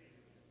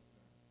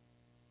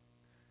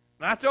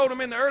 Now, I told them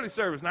in the early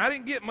service, now I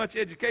didn't get much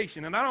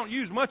education, and I don't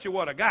use much of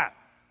what I got.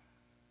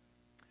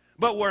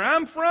 But where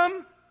I'm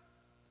from,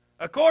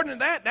 according to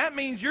that, that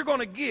means you're going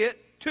to get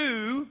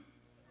to...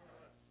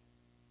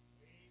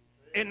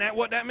 Isn't that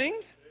what that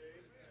means?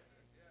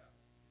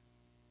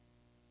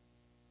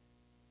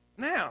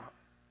 Now,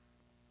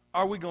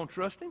 are we going to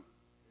trust Him?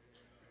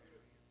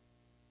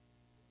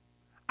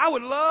 I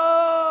would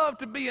love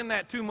to be in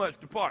that too much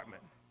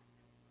department.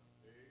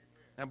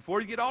 Now,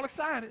 before you get all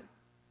excited,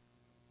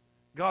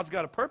 God's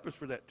got a purpose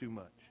for that too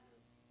much.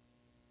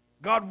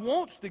 God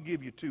wants to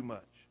give you too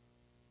much.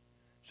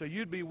 So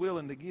you'd be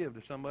willing to give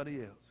to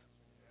somebody else.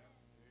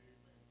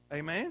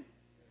 Amen?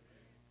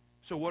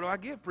 So what do I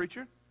give,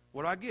 preacher?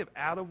 What do I give?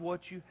 Out of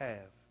what you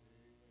have.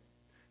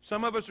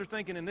 Some of us are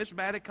thinking in this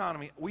bad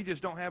economy, we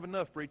just don't have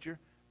enough, preacher.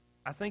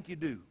 I think you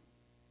do.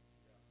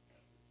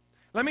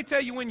 Let me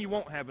tell you when you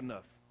won't have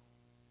enough.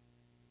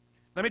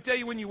 Let me tell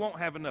you when you won't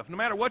have enough. No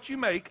matter what you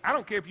make, I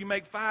don't care if you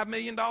make $5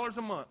 million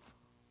a month.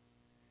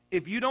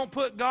 If you don't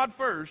put God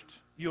first,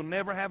 you'll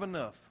never have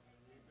enough.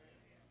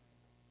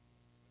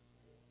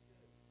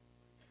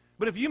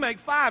 But if you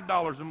make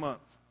 $5 a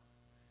month,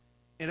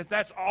 and if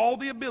that's all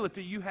the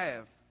ability you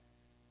have,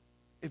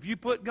 if you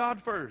put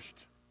God first,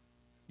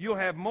 you'll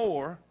have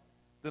more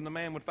than the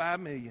man with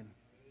 $5 million.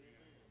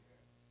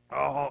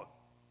 Oh,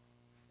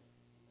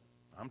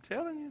 I'm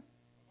telling you.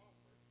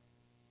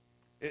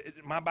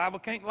 My Bible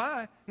can't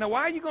lie. Now,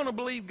 why are you going to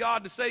believe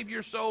God to save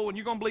your soul and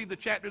you're going to believe the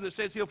chapter that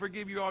says He'll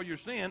forgive you all your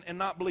sin and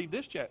not believe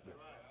this chapter?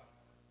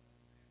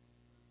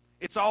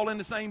 It's all in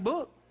the same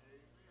book.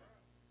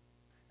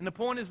 And the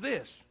point is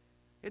this.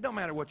 It don't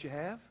matter what you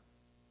have.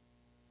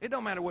 It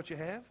don't matter what you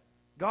have.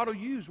 God will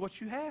use what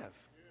you have.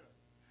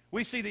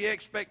 We see the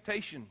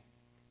expectation,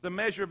 the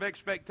measure of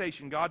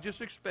expectation. God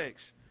just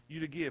expects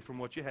you to give from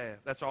what you have.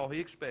 That's all He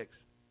expects.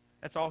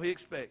 That's all He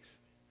expects.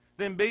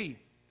 Then B,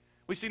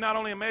 we see not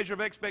only a measure of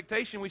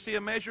expectation, we see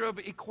a measure of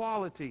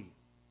equality.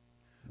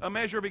 A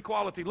measure of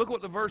equality. Look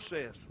what the verse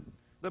says.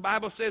 The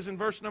Bible says in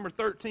verse number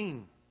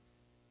 13,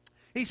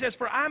 He says,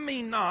 For I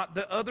mean not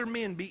that other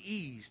men be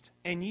eased,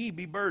 and ye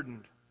be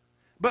burdened,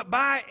 but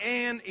by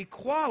an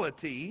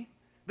equality,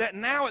 that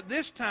now at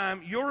this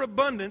time your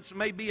abundance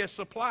may be a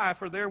supply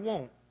for their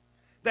want,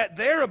 that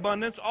their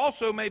abundance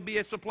also may be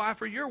a supply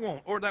for your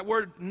want. Or that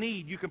word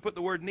need, you can put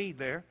the word need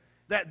there.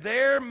 That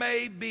there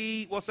may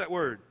be, what's that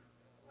word?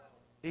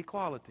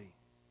 Equality.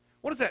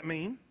 What does that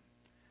mean?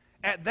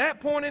 At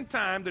that point in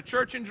time, the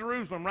church in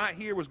Jerusalem right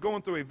here was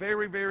going through a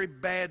very, very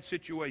bad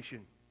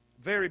situation.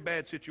 Very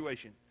bad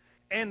situation.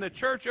 And the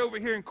church over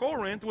here in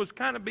Corinth was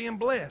kind of being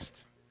blessed.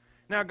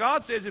 Now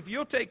God says if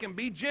you'll take and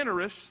be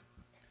generous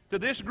to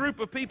this group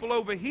of people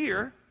over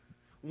here,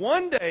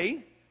 one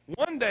day,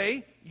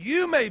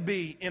 you may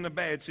be in a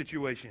bad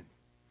situation.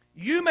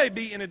 You may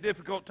be in a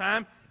difficult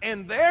time,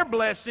 and their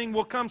blessing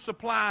will come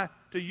supply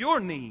to your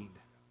need.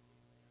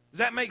 Does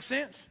that make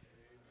sense?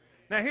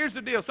 Now here's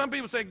the deal. Some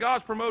people say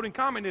God's promoting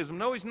communism.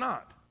 No, He's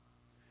not.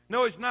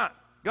 No, He's not.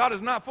 God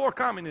is not for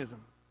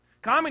communism.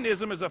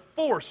 Communism is a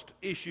forced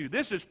issue.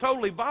 This is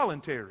totally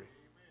voluntary.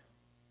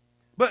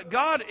 But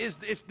God is,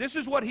 this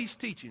is what He's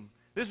teaching.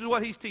 This is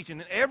what He's teaching.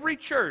 In every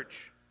church,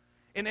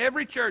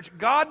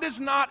 God does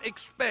not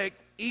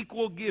expect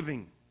equal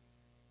giving.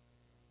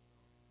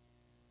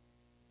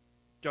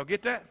 Did y'all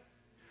get that?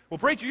 Well,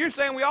 preacher, you're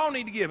saying we all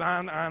need to give.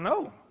 I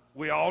know.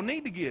 We all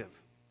need to give.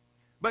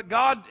 But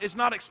God is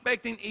not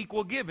expecting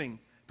equal giving.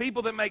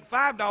 People that make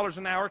 $5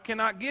 an hour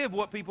cannot give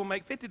what people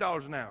make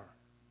 $50 an hour.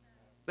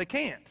 They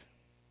can't.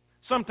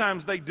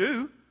 Sometimes they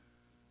do.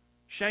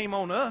 Shame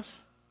on us.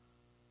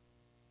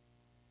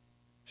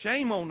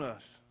 Shame on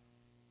us.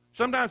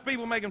 Sometimes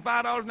people making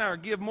 $5 an hour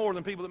give more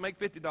than people that make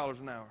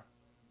 $50 an hour.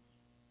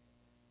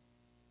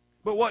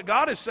 But what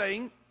God is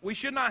saying, we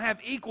should not have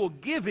equal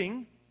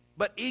giving,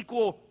 but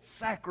equal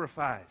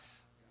sacrifice.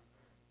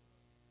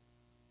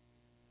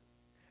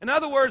 In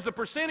other words, the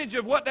percentage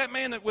of what that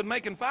man that was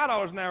making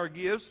 $5 an hour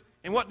gives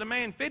and what the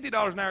man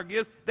 $50 an hour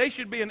gives, they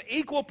should be an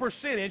equal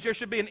percentage. There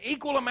should be an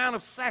equal amount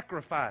of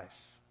sacrifice.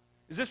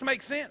 Does this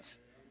make sense?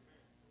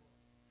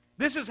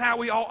 This is how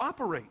we all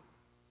operate.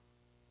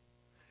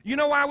 You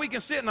know why we can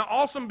sit in an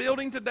awesome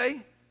building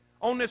today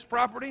on this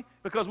property?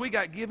 Because we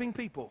got giving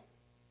people.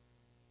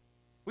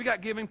 We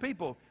got giving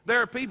people.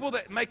 There are people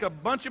that make a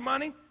bunch of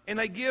money and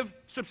they give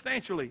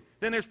substantially.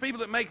 Then there's people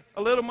that make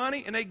a little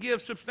money and they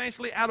give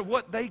substantially out of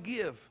what they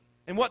give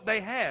and what they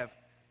have.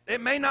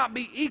 It may not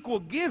be equal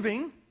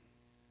giving,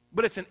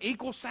 but it's an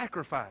equal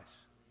sacrifice.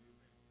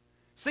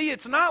 See,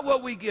 it's not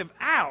what we give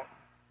out,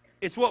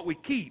 it's what we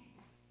keep.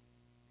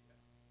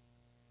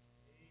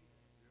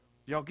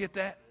 Y'all get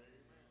that?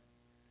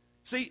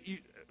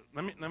 See,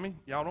 let me,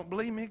 y'all don't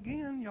believe me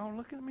again. Y'all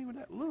looking at me with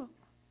that look.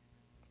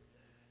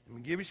 Let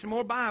me give you some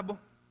more Bible.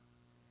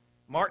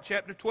 Mark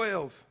chapter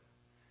 12.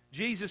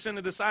 Jesus and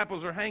the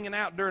disciples are hanging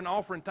out during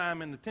offering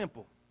time in the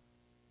temple.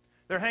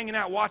 They're hanging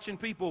out watching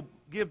people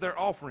give their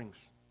offerings.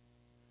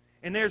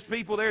 And there's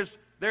people,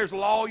 there's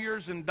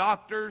lawyers and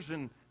doctors,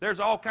 and there's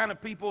all kind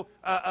of people,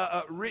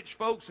 rich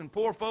folks and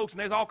poor folks, and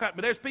there's all kind.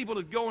 But there's people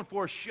that's going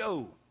for a show,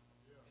 and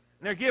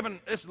they're giving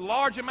this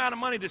large amount of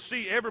money to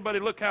see everybody.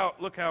 Look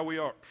how we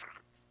are.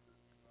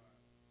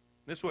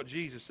 This is what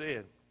Jesus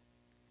said.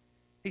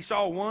 He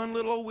saw one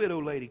little old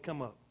widow lady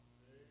come up,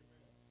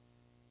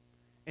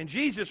 and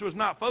Jesus was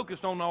not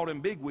focused on all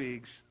them big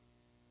wigs.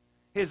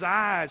 His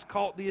eyes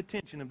caught the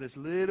attention of this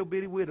little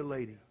bitty widow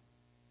lady.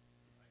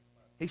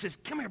 He says,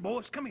 "Come here,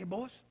 boys. Come here,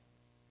 boys."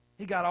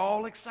 He got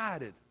all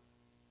excited.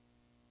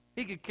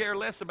 He could care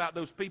less about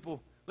those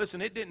people.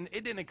 Listen, it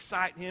didn't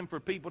excite him for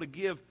people to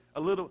give a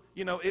little.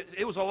 You know,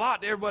 it was a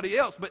lot to everybody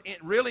else, but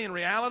really, in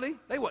reality,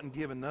 they wasn't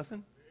giving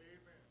nothing.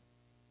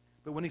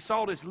 But when he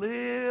saw this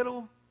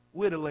little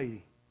widow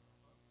lady,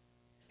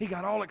 he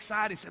got all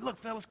excited. He said, "Look,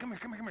 fellas, come here,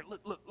 come here, come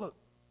here. Look.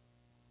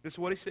 This is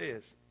what he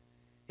says.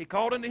 He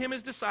called unto him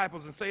his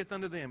disciples and saith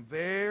unto them,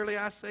 Verily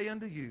I say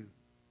unto you,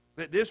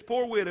 that this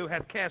poor widow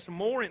hath cast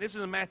more in," this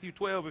is in Matthew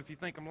 12, if you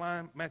think I'm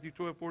lying, Matthew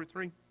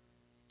 12:43,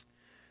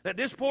 "that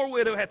this poor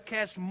widow hath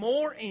cast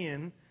more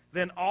in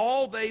than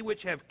all they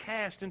which have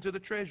cast into the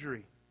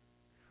treasury.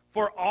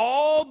 For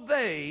all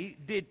they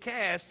did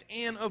cast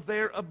in of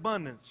their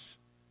abundance,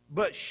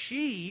 but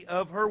she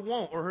of her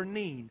want," or her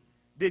need,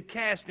 "did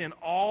cast in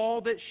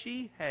all that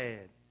she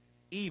had,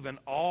 even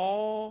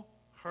all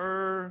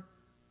her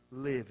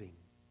living."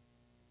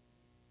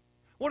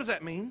 What does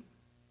that mean?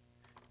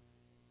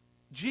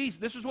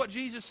 This is what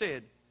Jesus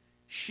said.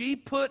 She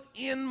put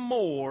in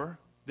more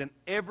than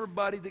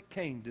everybody that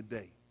came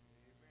today.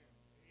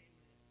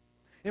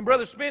 And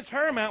Brother Spence,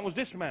 her amount was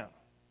this amount.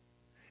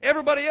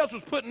 Everybody else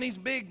was putting these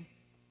big,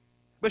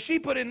 but she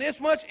put in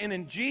this much, and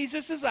in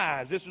Jesus'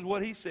 eyes, this is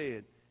what he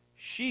said,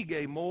 she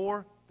gave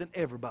more than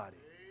everybody.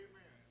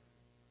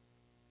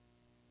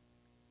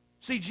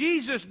 See,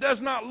 Jesus does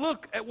not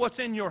look at what's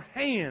in your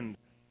hand.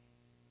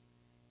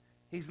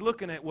 He's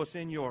looking at what's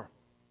in your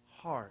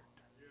heart.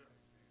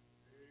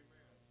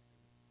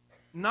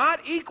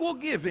 Not equal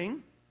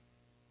giving,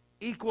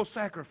 equal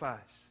sacrifice.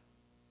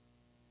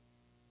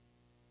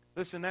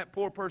 Listen, that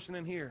poor person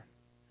in here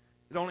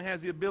that only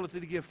has the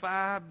ability to give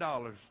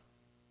 $5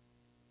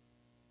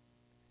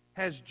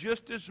 has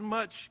just as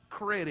much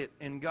credit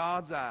in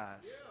God's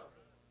eyes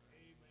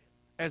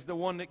as the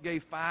one that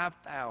gave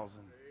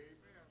 5,000.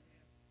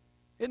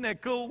 Isn't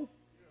that cool?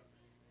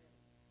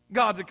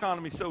 God's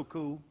economy is so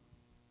cool.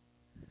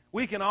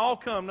 We can all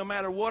come, no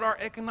matter what our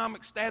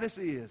economic status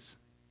is,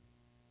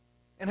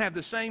 and have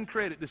the same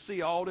credit to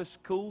see all this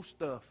cool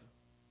stuff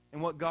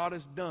and what God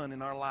has done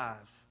in our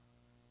lives,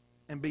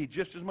 and be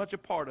just as much a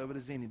part of it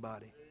as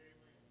anybody.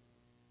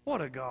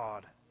 What a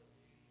God.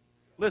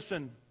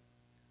 Listen,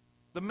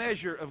 the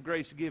measure of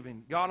grace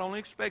giving, God only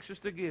expects us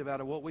to give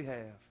out of what we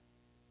have.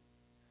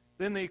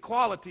 Then the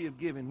equality of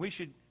giving,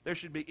 there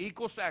should be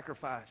equal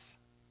sacrifice.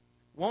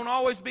 Won't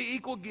always be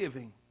equal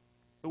giving,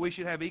 but we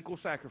should have equal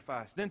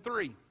sacrifice. Then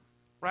 3,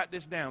 write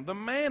this down, the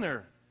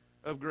manner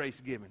of grace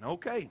giving.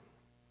 Okay,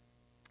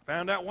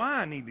 found out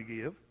why I need to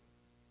give.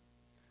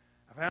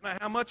 I found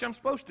out how much I'm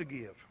supposed to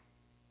give.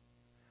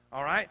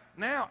 All right,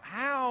 now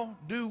how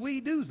do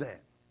we do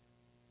that?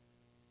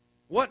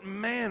 What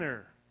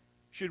manner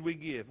should we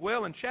give?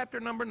 Well, in chapter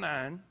number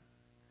 9,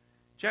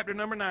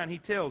 he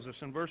tells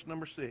us in verse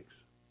number 6,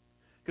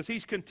 because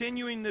he's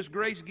continuing this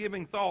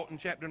grace-giving thought in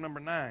chapter number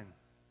 9.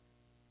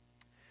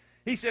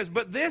 He says,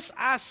 "But this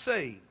I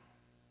say,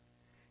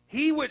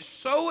 he which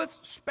soweth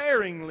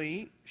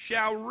sparingly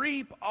shall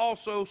reap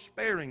also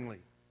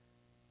sparingly,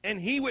 and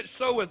he which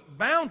soweth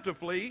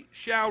bountifully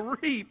shall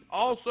reap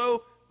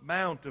also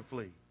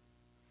bountifully."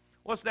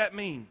 What's that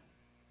mean?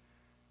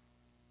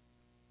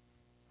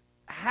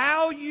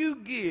 How you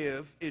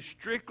give is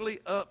strictly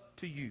up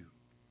to you.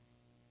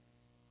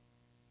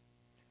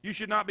 You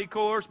should not be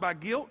coerced by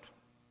guilt.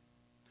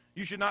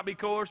 You should not be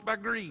coerced by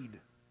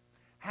greed.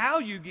 How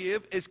you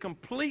give is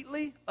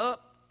completely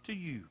up to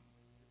you.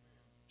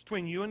 It's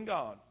between you and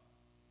God.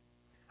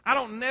 I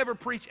don't never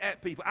preach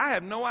at people. I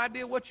have no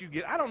idea what you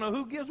get. I don't know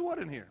who gives what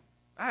in here.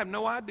 I have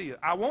no idea.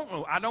 I won't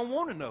know. I don't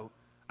want to know.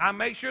 I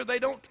make sure they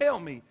don't tell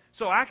me,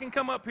 so I can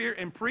come up here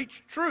and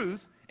preach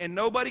truth, and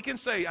nobody can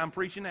say I'm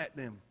preaching at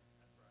them.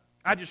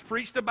 I just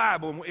preach the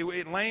Bible, and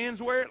it lands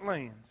where it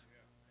lands.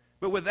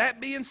 But with that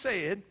being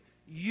said,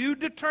 you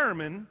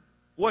determine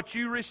what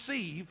you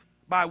receive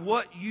by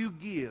what you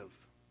give.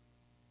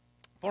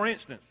 For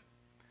instance,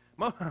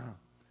 most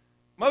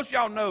of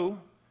y'all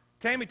know,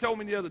 Tammy told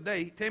me the other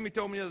day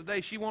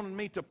she wanted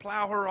me to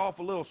plow her off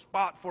a little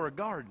spot for a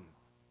garden.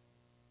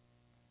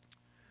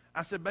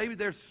 I said, "Baby,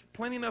 there's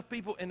plenty enough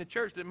people in the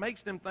church that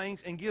makes them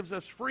things and gives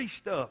us free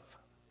stuff.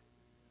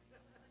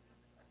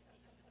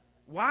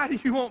 Why do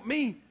you want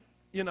me,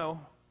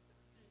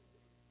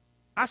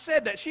 I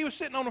said that. She was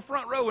sitting on the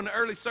front row in the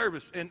early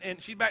service,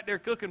 and she's back there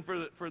cooking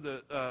for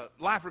the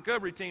life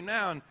recovery team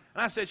now. And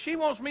I said, she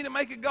wants me to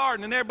make a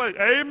garden, and everybody,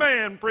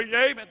 amen, preach,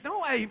 amen.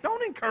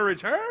 Don't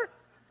encourage her.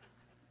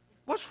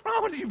 What's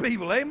wrong with you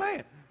people?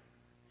 Amen.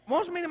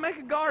 wants me to make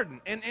a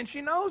garden. And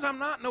she knows I'm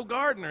not no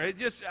gardener.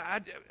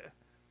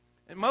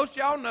 And most of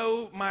y'all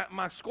know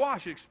my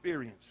squash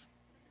experience.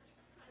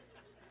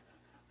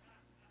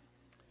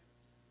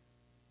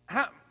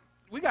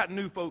 We got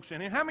new folks in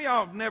here. How many of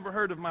y'all have never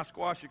heard of my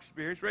squash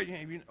experience? Raise your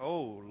hand.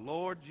 Oh,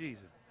 Lord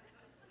Jesus.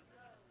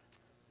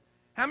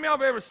 How many of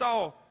y'all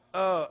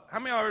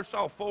ever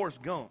saw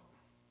Forrest Gump?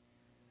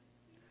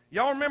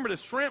 Y'all remember the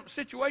shrimp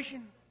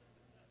situation?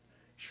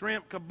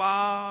 Shrimp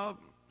kebab,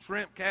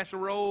 shrimp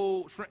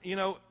casserole,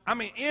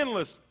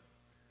 endless.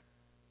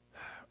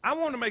 I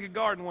wanted to make a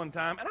garden one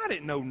time, and I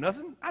didn't know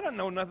nothing. I didn't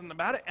know nothing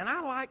about it, and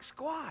I like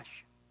squash.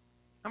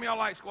 How many of y'all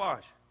like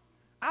squash?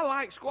 I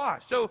like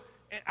squash. So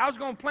I was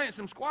going to plant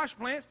some squash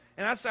plants,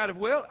 and I decided,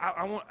 well,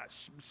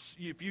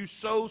 if you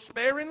sow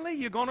sparingly,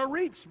 you're going to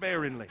reap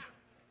sparingly.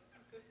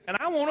 And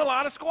I want a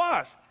lot of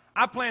squash.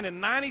 I planted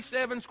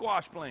 97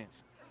 squash plants.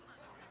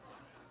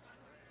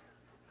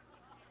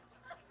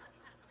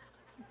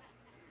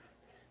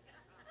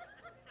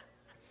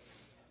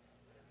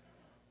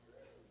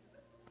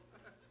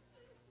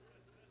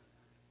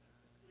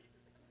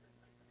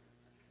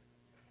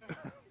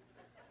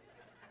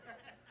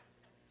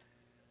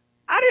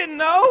 I didn't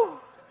know.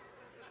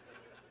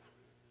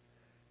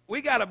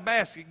 We got a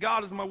basket.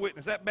 God is my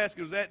witness. That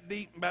basket was that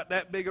deep, about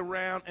that big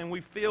around, and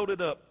we filled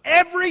it up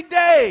every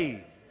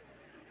day.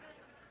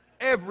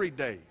 Every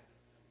day.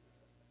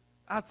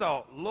 I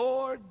thought,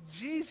 Lord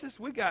Jesus,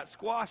 we got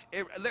squash.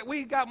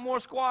 We got more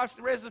squash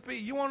recipe.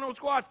 You want to know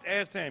squash?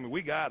 Ask Tammy.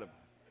 We got them.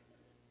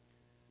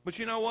 But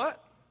you know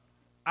what?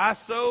 I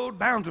sowed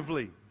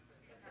bountifully.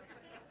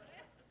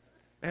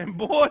 And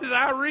boy, did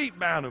I reap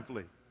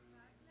bountifully.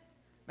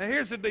 Now,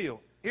 here's the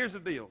deal. Here's the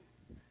deal.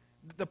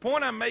 The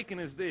point I'm making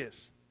is this.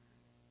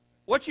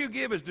 What you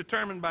give is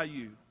determined by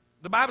you.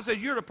 The Bible says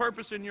you're the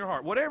purpose in your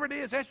heart. Whatever it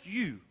is, that's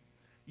you.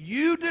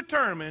 You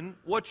determine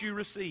what you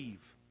receive.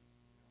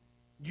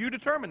 You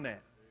determine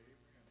that.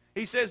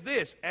 He says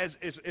this, as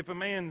if a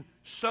man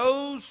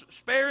sows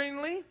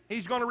sparingly,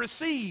 he's going to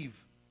receive.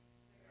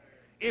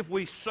 If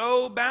we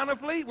sow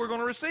bountifully, we're going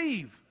to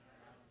receive.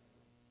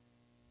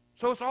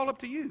 So it's all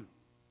up to you.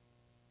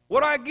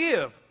 What do I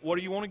give? What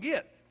do you want to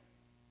get?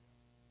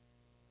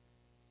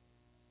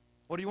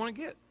 What do you want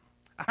to get?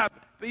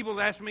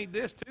 People ask me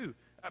this too.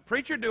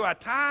 Preacher, do I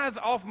tithe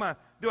off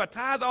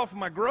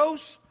my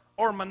gross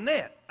or my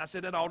net? I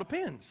said, that all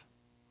depends.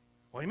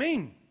 What do you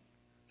mean?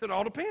 I said, it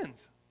all depends.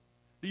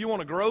 Do you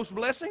want a gross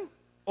blessing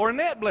or a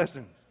net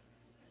blessing?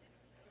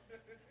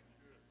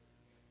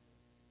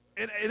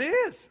 It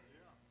is.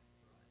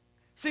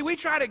 See, we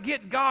try to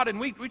get God and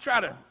we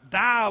try to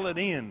dial it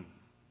in.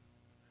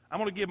 I'm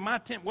going to give my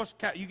 10.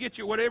 You get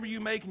your whatever you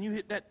make and you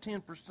hit that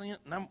 10%.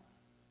 And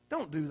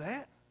don't do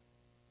that.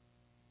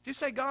 Just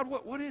say, God,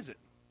 what is it?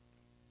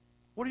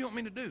 What do you want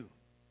me to do?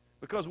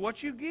 Because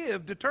what you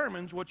give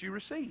determines what you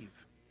receive.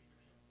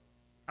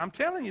 I'm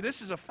telling you, this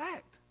is a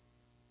fact.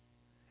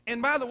 And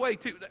by the way,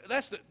 too,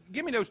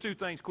 give me those two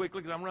things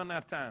quickly because I'm running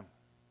out of time.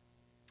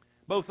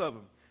 Both of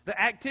them.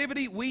 The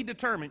activity we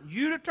determine.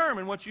 You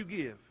determine what you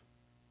give.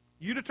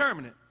 You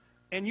determine it.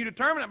 And you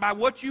determine it by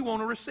what you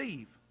want to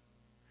receive.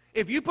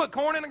 If you put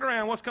corn in the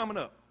ground, what's coming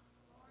up?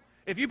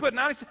 If you put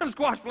 97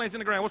 squash plants in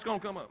the ground, what's going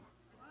to come up?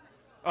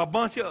 A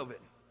bunch of it.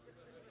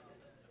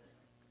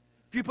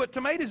 If you put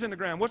tomatoes in the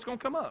ground, what's going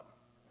to come up?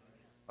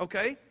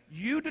 Okay?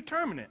 You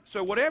determine it.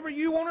 So whatever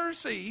you want to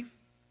receive,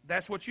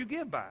 that's what you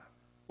give by.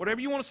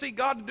 Whatever you want to see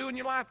God to do in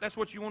your life, that's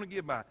what you want to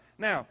give by.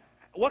 Now,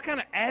 what kind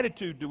of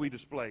attitude do we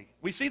display?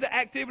 We see the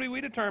activity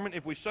we determine.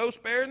 If we sow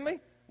sparingly,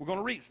 we're going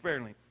to reap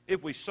sparingly.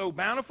 If we sow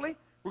bountifully,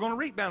 we're going to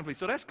reap bountifully.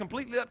 So that's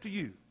completely up to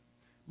you.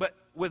 But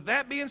with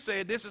that being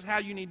said, this is how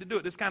you need to do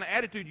it. This kind of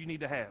attitude you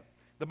need to have.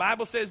 The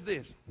Bible says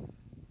this.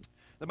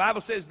 The Bible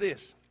says this.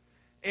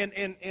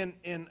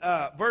 In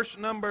verse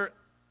number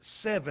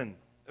 7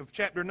 of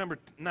chapter number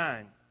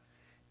 9.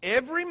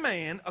 Every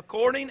man,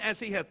 according as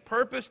he hath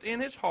purposed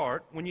in his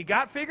heart, when you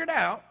got figured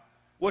out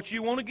what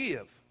you want to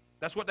give.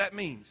 That's what that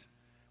means.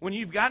 When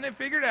you've gotten it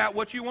figured out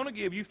what you want to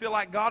give, you feel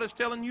like God is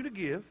telling you to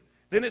give,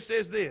 then it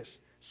says this.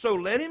 So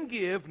let him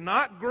give,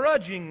 not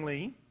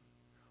grudgingly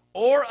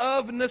or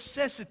of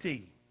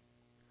necessity.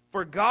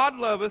 For God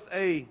loveth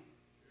a...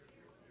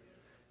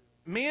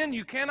 Men,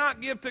 you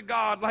cannot give to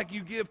God like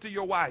you give to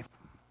your wife.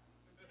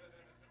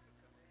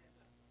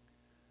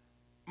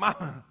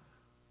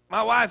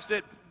 My wife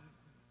said,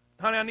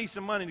 honey, I need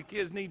some money. The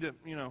kids need to,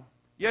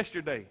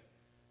 yesterday.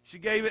 She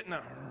gave it, and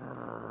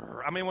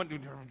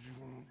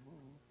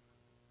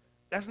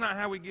that's not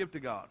how we give to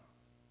God.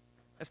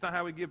 That's not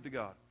how we give to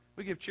God.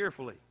 We give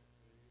cheerfully.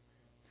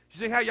 You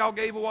see how y'all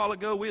gave a while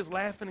ago? We was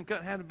laughing and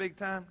having a big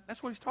time.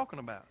 That's what he's talking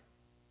about.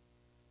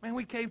 Man,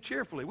 we gave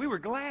cheerfully. We were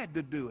glad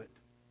to do it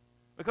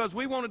because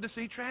we wanted to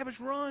see Travis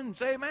run.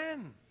 Say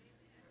amen.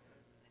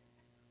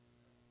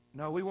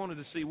 No, we wanted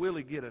to see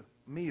Willie get a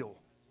meal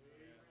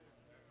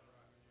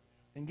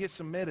and get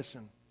some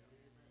medicine.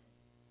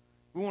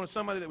 We wanted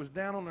somebody that was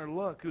down on their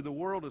luck, who the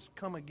world has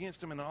come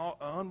against them in an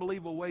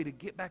unbelievable way, to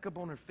get back up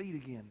on their feet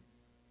again.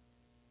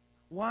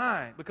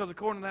 Why? Because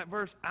according to that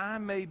verse, I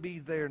may be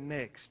there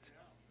next.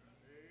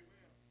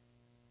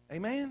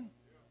 Amen?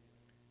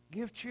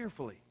 Give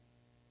cheerfully.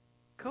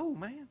 Cool,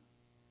 man.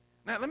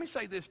 Now, let me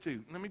say this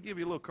too. Let me give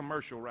you a little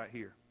commercial right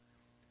here.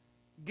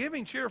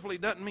 Giving cheerfully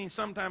doesn't mean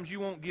sometimes you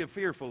won't give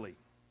fearfully.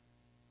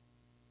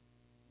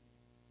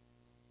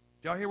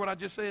 Did y'all hear what I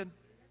just said?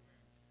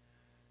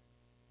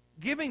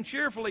 Giving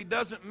cheerfully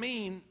doesn't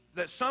mean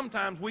that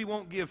sometimes we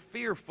won't give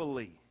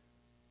fearfully.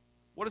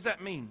 What does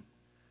that mean?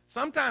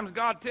 Sometimes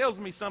God tells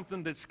me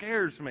something that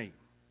scares me.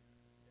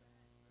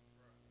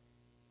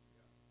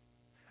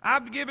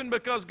 I've given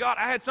because God,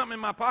 I had something in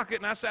my pocket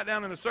and I sat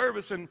down in a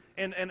service and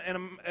a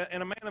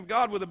man of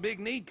God with a big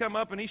need come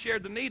up and he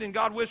shared the need and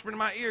God whispered in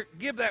my ear,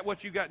 give that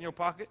what you got in your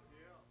pocket.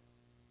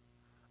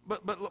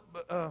 But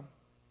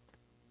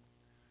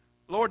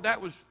Lord,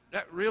 that was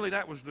really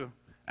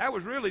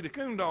the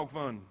coon dog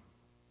fund.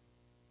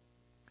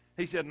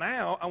 He said,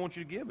 now I want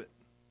you to give it.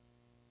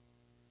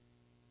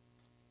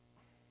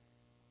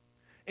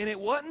 And it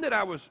wasn't that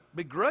I was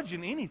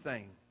begrudging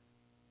anything.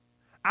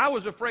 I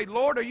was afraid,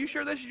 Lord, are you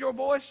sure this is your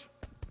voice?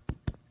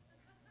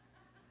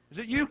 Is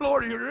it you,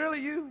 Lord? Is it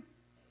really you?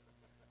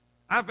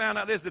 I found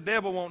out this, the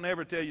devil won't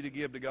never tell you to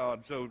give to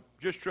God, so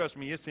just trust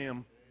me, it's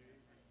him.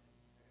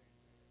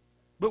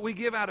 But we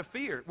give out of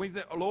fear. We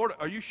think, Lord,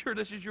 are you sure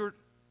this is your...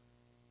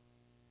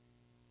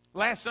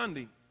 Last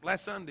Sunday,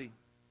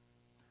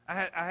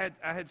 I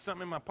had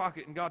something in my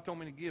pocket and God told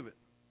me to give it.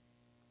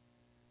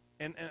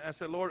 And I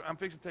said, Lord, I'm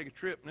fixing to take a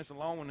trip, and it's a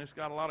long one. It's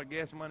got a lot of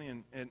gas money,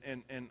 and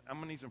I'm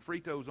going to need some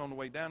Fritos on the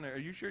way down there. Are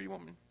you sure you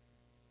want me?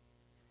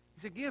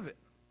 He said, give it.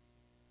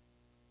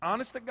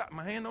 Honest to God,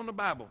 my hand on the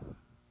Bible.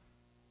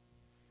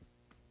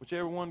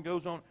 Whichever one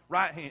goes on,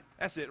 right hand.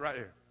 That's it right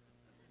there.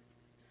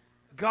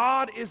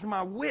 God is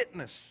my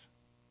witness.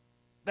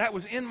 That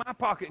was in my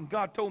pocket, and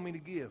God told me to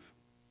give.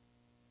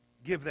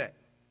 Give that.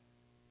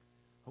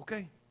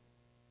 Okay.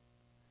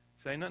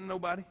 Say nothing to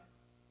nobody.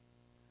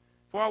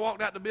 Before I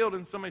walked out the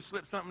building, somebody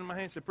slipped something in my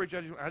hand and said,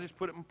 Preacher, I just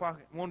put it in my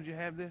pocket. Wanted you to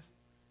have this?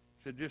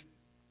 I said, just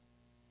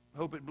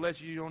hope it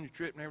blesses you on your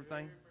trip and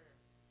everything.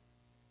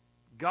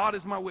 God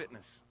is my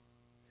witness.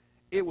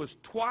 It was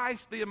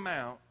twice the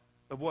amount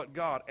of what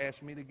God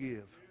asked me to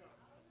give.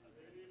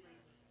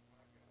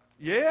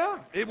 Yeah,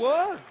 it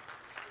was.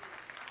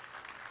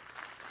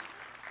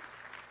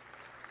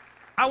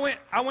 I went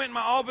in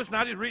my office and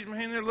I just reached my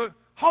hand there and looked.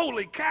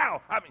 Holy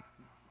cow!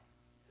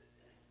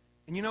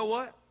 And you know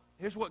what?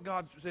 Here's what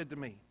God said to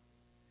me.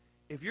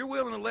 If you're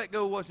willing to let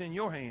go of what's in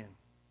your hand,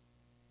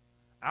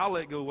 I'll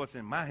let go of what's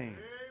in my hand.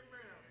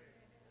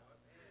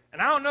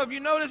 And I don't know if you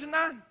know this or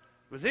not,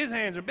 but his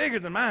hands are bigger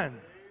than mine.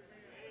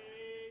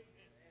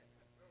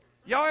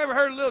 Y'all ever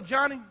heard of Little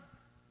Johnny?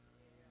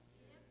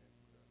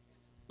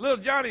 Little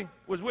Johnny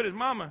was with his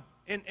mama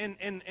in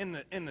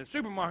the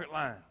supermarket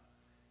line.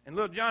 And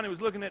Little Johnny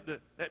was looking at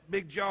that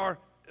big jar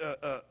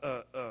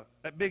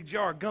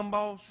of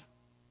gumballs.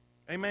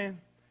 Amen.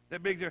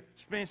 That big jar.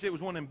 Spence, it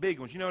was one of them big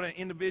ones. You know, that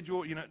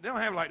individual, they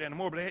don't have it like that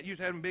anymore, but they used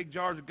to have them big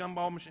jars of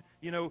gumball machine,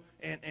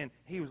 and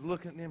he was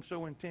looking at them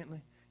so intently.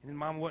 And his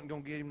mama wasn't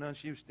going to get him none.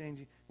 She was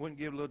stingy. Wouldn't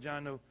give Little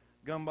John no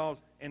gumballs.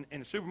 And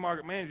the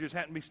supermarket manager just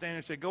happened to be standing there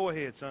and said, go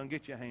ahead, son,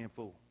 get your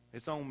handful.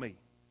 It's on me.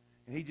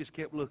 And he just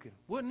kept looking.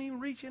 Wouldn't even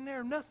reach in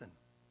there or nothing.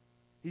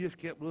 He just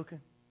kept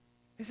looking.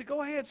 He said,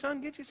 go ahead,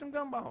 son, get you some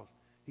gumballs.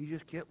 He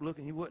just kept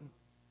looking. He wouldn't.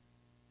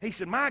 He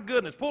said, my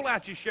goodness, pull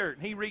out your shirt.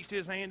 And he reached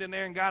his hand in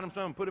there and got him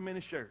some and put him in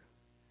his shirt.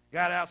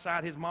 Got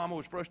outside. His mama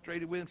was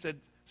frustrated with him. Said,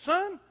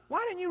 son,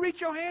 why didn't you reach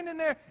your hand in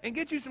there and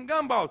get you some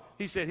gumballs?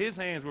 He said, his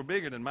hands were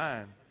bigger than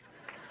mine.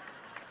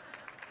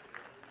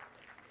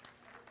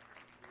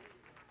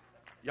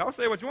 Y'all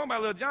say what you want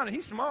about little Johnny.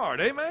 He's smart.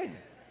 Amen.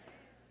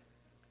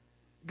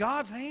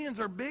 God's hands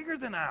are bigger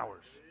than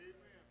ours.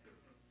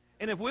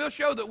 And if we'll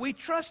show that we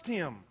trust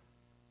him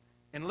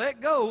and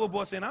let go of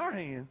what's in our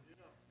hand,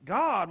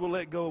 God will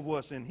let go of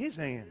what's in his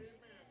hand.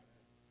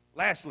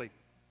 Lastly,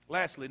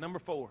 number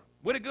 4,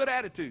 with a good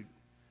attitude.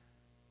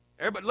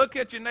 Everybody look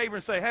at your neighbor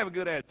and say, have a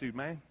good attitude,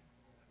 man.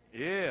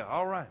 Yeah,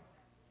 all right.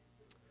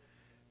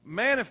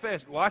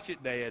 Manifest, watch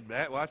it, Dad.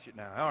 Watch it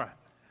now. All right.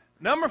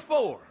 Number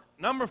 4.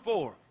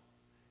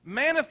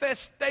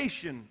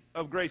 Manifestation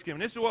of grace giving.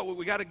 This is what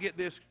we got to get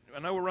this. I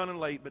know we're running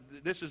late, but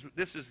this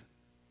is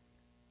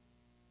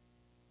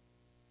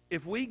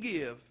if we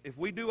give, if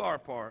we do our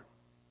part,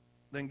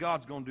 then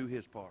God's going to do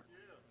his part.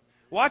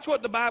 Watch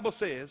what the Bible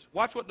says.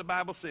 Watch what the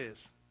Bible says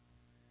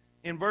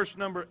in verse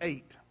number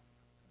 8.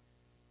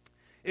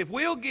 If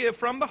we'll give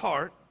from the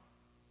heart,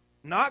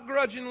 not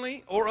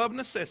grudgingly or of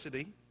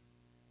necessity,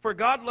 for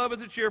God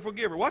loveth a cheerful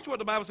giver. Watch what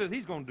the Bible says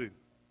he's going to do.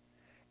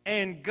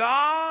 And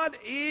God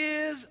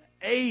is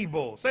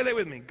able. Say that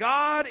with me.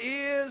 God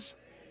is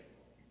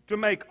to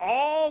make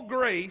all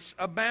grace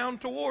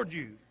abound toward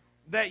you,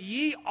 that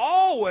ye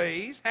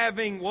always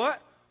having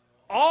what?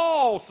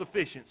 All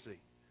sufficiency.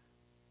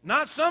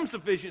 Not some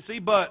sufficiency,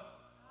 but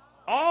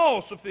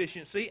all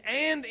sufficiency,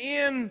 and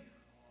in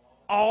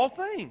all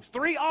things.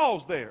 3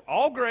 alls there.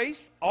 All grace,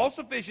 all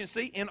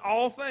sufficiency, in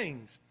all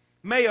things.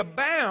 May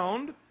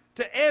abound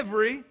to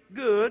every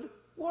good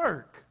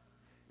work.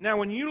 Now,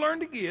 when you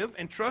learn to give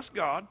and trust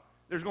God,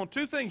 there's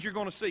two things you're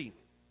going to see.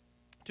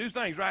 Two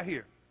things right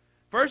here.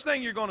 First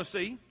thing you're going to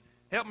see,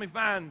 help me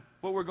find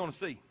what we're going to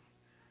see.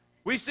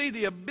 We see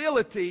the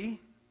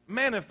ability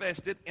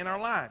manifested in our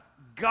life.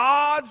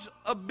 God's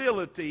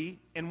ability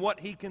and what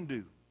He can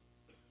do.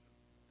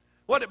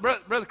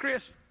 Brother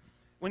Chris,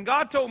 when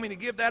God told me to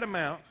give that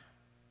amount,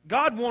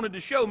 God wanted to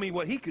show me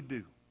what He could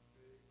do.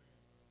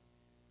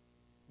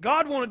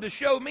 God wanted to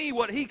show me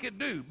what He could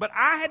do. But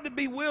I had to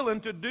be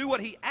willing to do what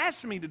He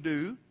asked me to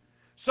do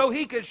so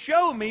He could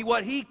show me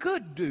what He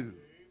could do.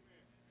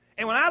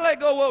 And when I let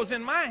go of what was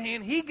in my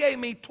hand, He gave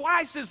me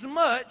twice as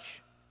much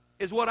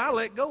as what I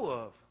let go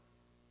of.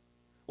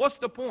 What's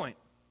the point?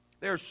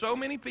 There are so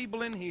many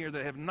people in here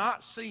that have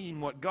not seen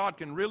what God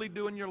can really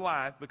do in your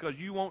life because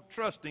you won't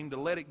trust Him to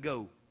let it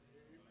go.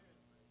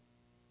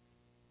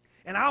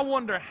 And I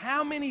wonder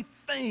how many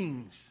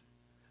things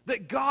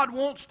that God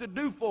wants to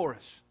do for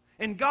us.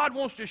 And God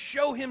wants to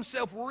show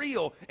Himself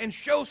real and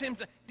shows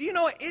Himself. Do you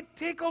know it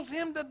tickles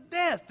Him to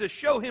death to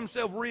show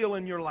Himself real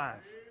in your life?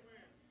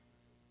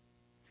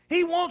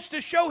 He wants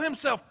to show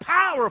Himself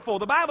powerful.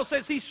 The Bible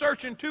says He's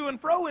searching to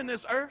and fro in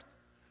this earth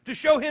to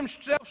show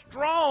Himself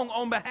strong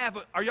on behalf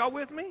of... Are y'all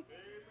with me?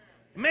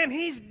 Man,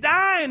 He's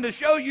dying to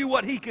show you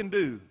what He can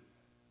do.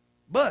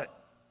 But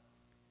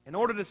in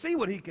order to see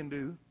what He can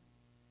do,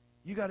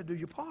 you got to do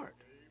your part.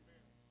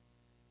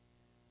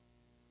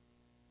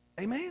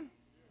 Amen?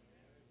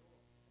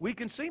 We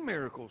can see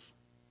miracles.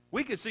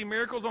 We can see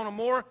miracles on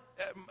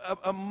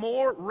a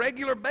more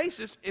regular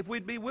basis if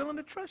we'd be willing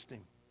to trust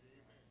Him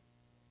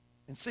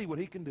and see what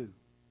He can do.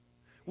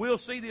 We'll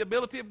see the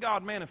ability of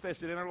God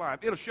manifested in our life.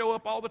 It'll show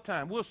up all the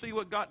time. We'll see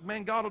what God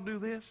will do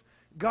this.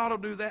 God will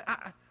do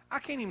that. I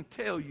can't even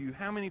tell you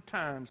how many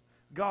times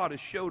God has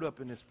showed up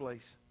in this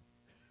place.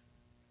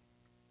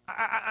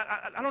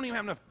 I don't even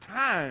have enough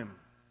time.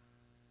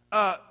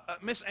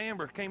 Miss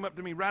Amber came up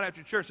to me right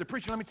after church and said,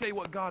 "Preacher, let me tell you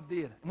what God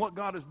did and what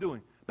God is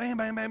doing." Bam,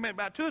 bam, bam, bam.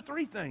 About 2 or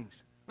 3 things.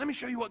 Let me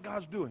show you what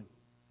God's doing.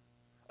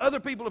 Other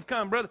people have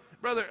come.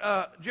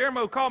 Brother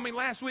Jeremiah called me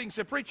last week and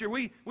said, "Preacher,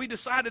 we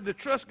decided to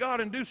trust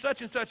God and do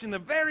such and such." And the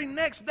very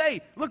next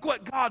day, look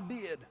what God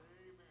did.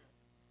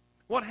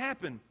 What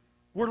happened?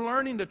 We're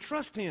learning to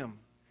trust Him.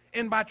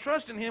 And by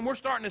trusting Him, we're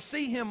starting to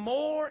see Him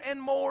more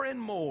and more and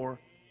more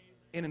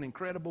in an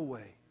incredible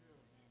way.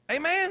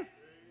 Amen?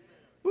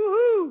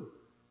 Woohoo!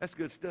 That's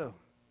good stuff.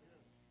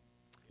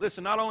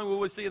 Listen, not only will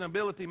we see an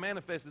ability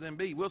manifested in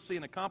B, we'll see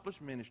an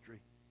accomplished ministry.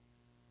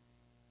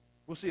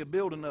 We'll see a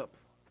building up.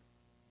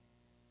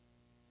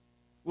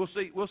 We'll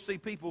see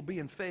people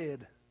being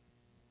fed.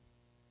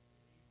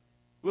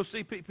 We'll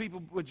see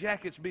people with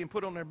jackets being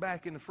put on their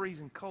back in the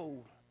freezing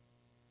cold.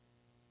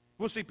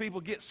 We'll see people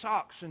get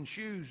socks and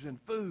shoes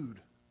and food.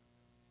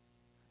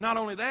 Not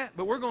only that,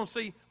 but we're going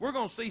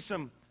to see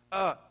some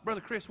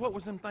Brother Chris, what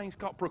was them things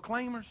called?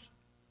 Proclaimers?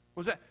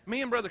 Was that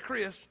me and Brother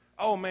Chris?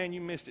 Oh man, you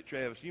missed it,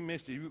 Travis. You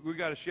missed it. We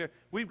got to share.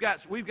 We've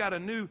got a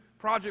new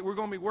project we're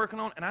going to be working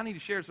on, and I need to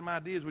share some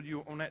ideas with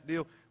you on that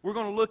deal. We're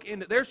going to look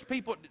into. There's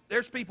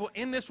people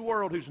in this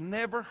world who's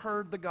never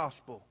heard the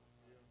gospel.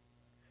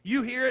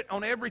 You hear it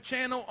on every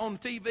channel, on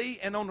TV,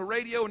 and on the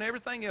radio, and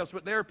everything else.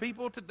 But there are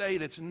people today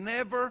that's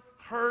never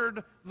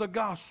heard the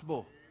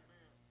gospel,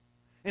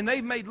 and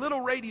they've made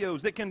little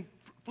radios that can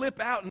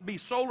flip out and be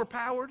solar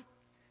powered.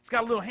 It's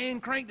got a little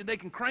hand crank that they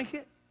can crank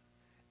it.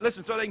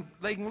 Listen, so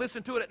they can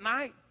listen to it at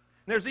night.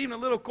 There's even a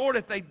little cord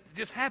if they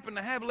just happen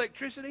to have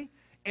electricity,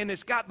 and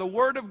it's got the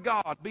Word of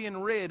God being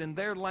read in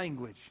their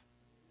language.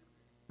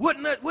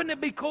 Wouldn't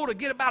it be cool to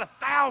get about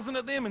 1,000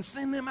 of them and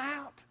send them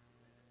out?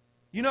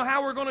 You know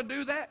how we're going to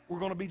do that? We're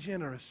going to be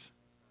generous.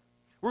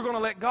 We're going to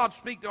let God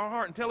speak to our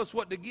heart and tell us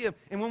what to give.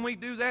 And when we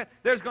do that,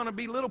 there's going to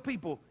be little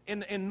people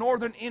in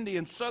northern India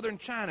and southern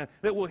China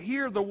that will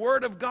hear the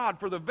Word of God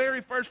for the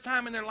very first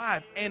time in their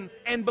life and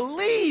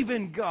believe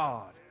in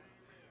God.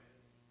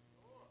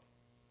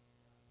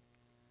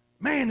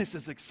 Man, this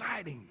is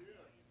exciting.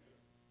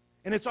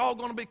 And it's all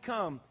going to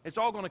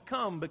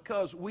come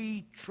because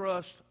we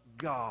trust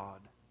God.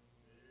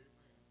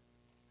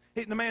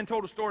 The man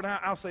told a story, and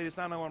I'll say this,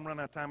 I know I'm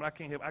running out of time, but I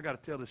can't help, I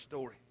got to tell this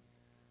story.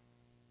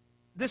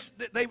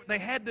 They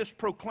had this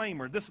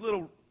proclaimer, this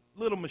little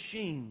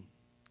machine,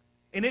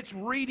 and it's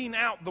reading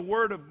out the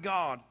Word of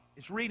God.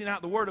 It's reading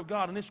out the Word of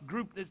God, and this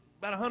group, there's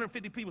about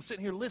 150 people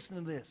sitting here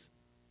listening to this.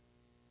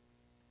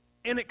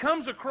 And it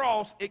comes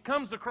across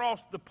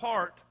the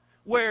part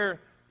where,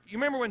 you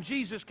remember when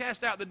Jesus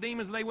cast out the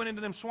demons and they went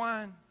into them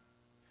swine?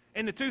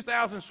 And the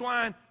 2,000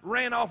 swine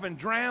ran off and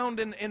drowned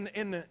in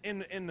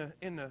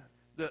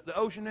the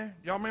ocean there?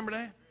 Y'all remember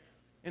that?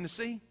 In the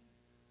sea?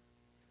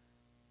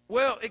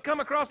 Well, it come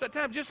across that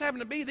time, just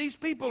happened to be, these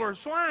people are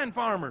swine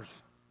farmers.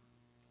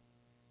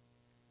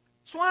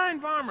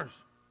 Swine farmers.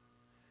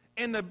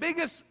 And the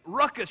biggest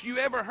ruckus you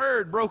ever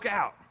heard broke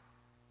out.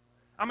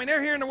 I mean,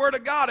 they're hearing the Word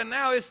of God, and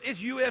now it's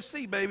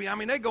UFC, baby. I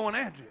mean, they're going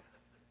after it.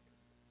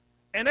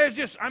 And there's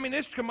just,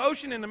 this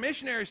commotion, and the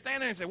missionaries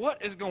stand there and say,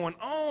 "What is going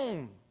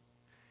on?"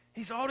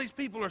 He said, "All these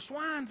people are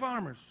swine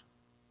farmers.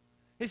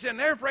 He said, and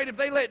they're afraid if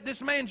they let this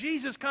man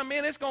Jesus come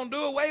in, it's going to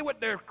do away with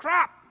their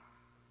crop.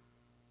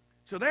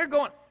 So they're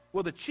going,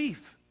 well, the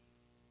chief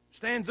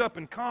stands up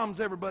and calms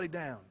everybody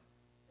down.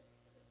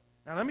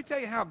 Now, let me tell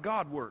you how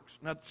God works.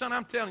 Now, son,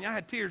 I'm telling you, I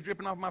had tears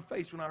dripping off my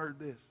face when I heard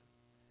this.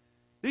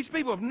 These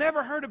people have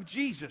never heard of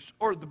Jesus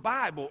or the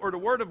Bible or the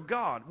Word of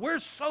God. We're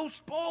so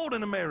spoiled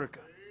in America.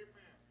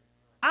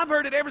 I've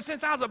heard it ever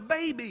since I was a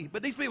baby,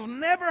 but these people have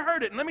never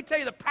heard it. And let me tell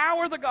you the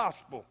power of the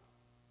gospel.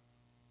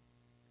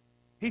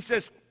 He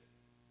says,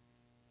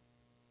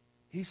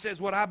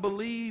 what I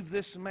believe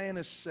this man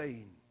is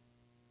saying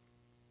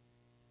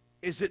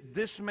is that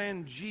this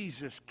man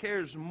Jesus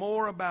cares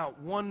more about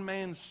one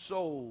man's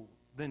soul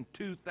than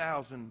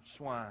 2,000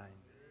 swine.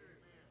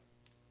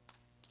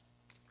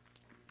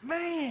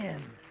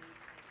 Man!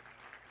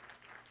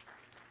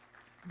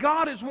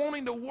 God is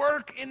wanting to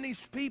work in these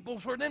people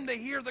for them to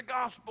hear the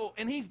gospel,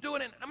 and He's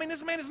doing it. I mean,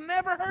 this man has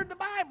never heard the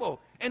Bible.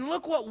 And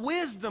look what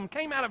wisdom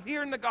came out of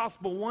hearing the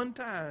gospel one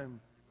time.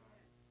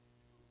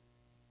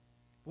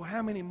 Well,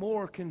 how many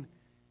more can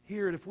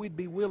hear it if we'd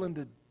be willing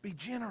to be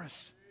generous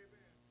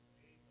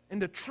and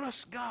to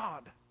trust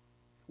God?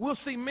 We'll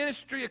see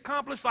ministry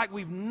accomplished like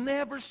we've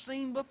never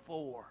seen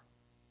before.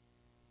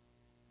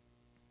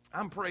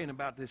 I'm praying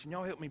about this, and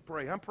y'all help me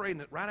pray. I'm praying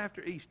that right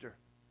after Easter,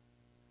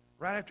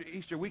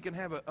 we can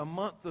have a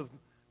month of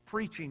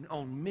preaching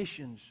on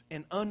missions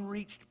and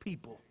unreached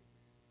people.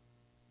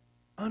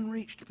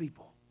 Unreached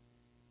people.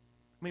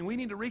 I mean, we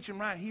need to reach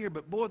them right here,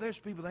 but boy, there's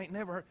people that ain't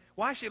never heard.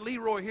 Why should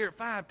Leroy hear it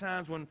 5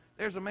 times when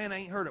there's a man that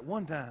ain't heard it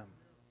 1 time?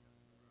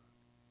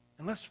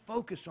 And let's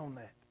focus on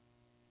that.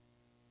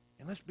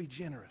 And let's be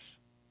generous.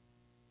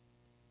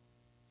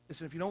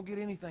 Listen, if you don't get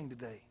anything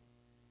today,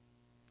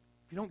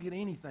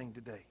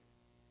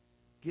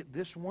 get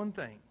this one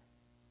thing.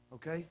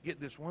 Okay?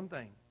 Get this one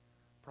thing.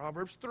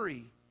 Proverbs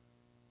 3,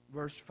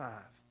 verse 5.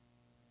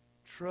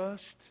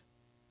 Trust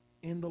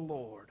in the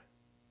Lord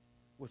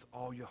with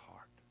all your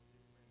heart.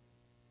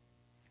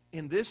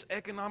 In this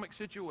economic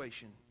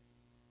situation,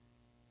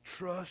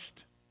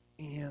 trust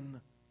in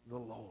the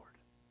Lord.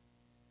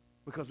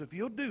 Because if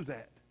you'll do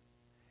that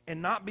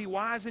and not be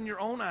wise in your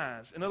own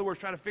eyes, in other words,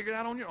 try to figure it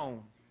out on your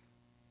own,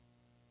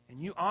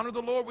 and you honor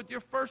the Lord with your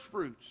first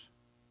fruits,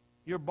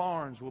 your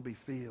barns will be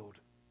filled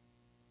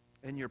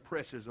and your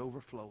presses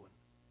overflowing.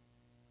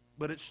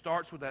 But it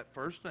starts with that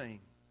first thing,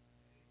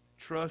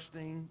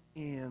 trusting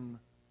in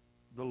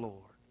the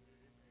Lord.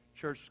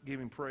 Church,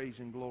 give Him praise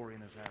and glory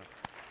in His house.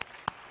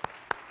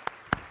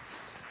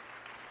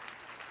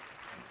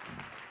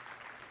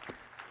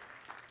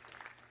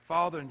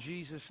 Father, in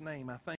Jesus' name, I thank you.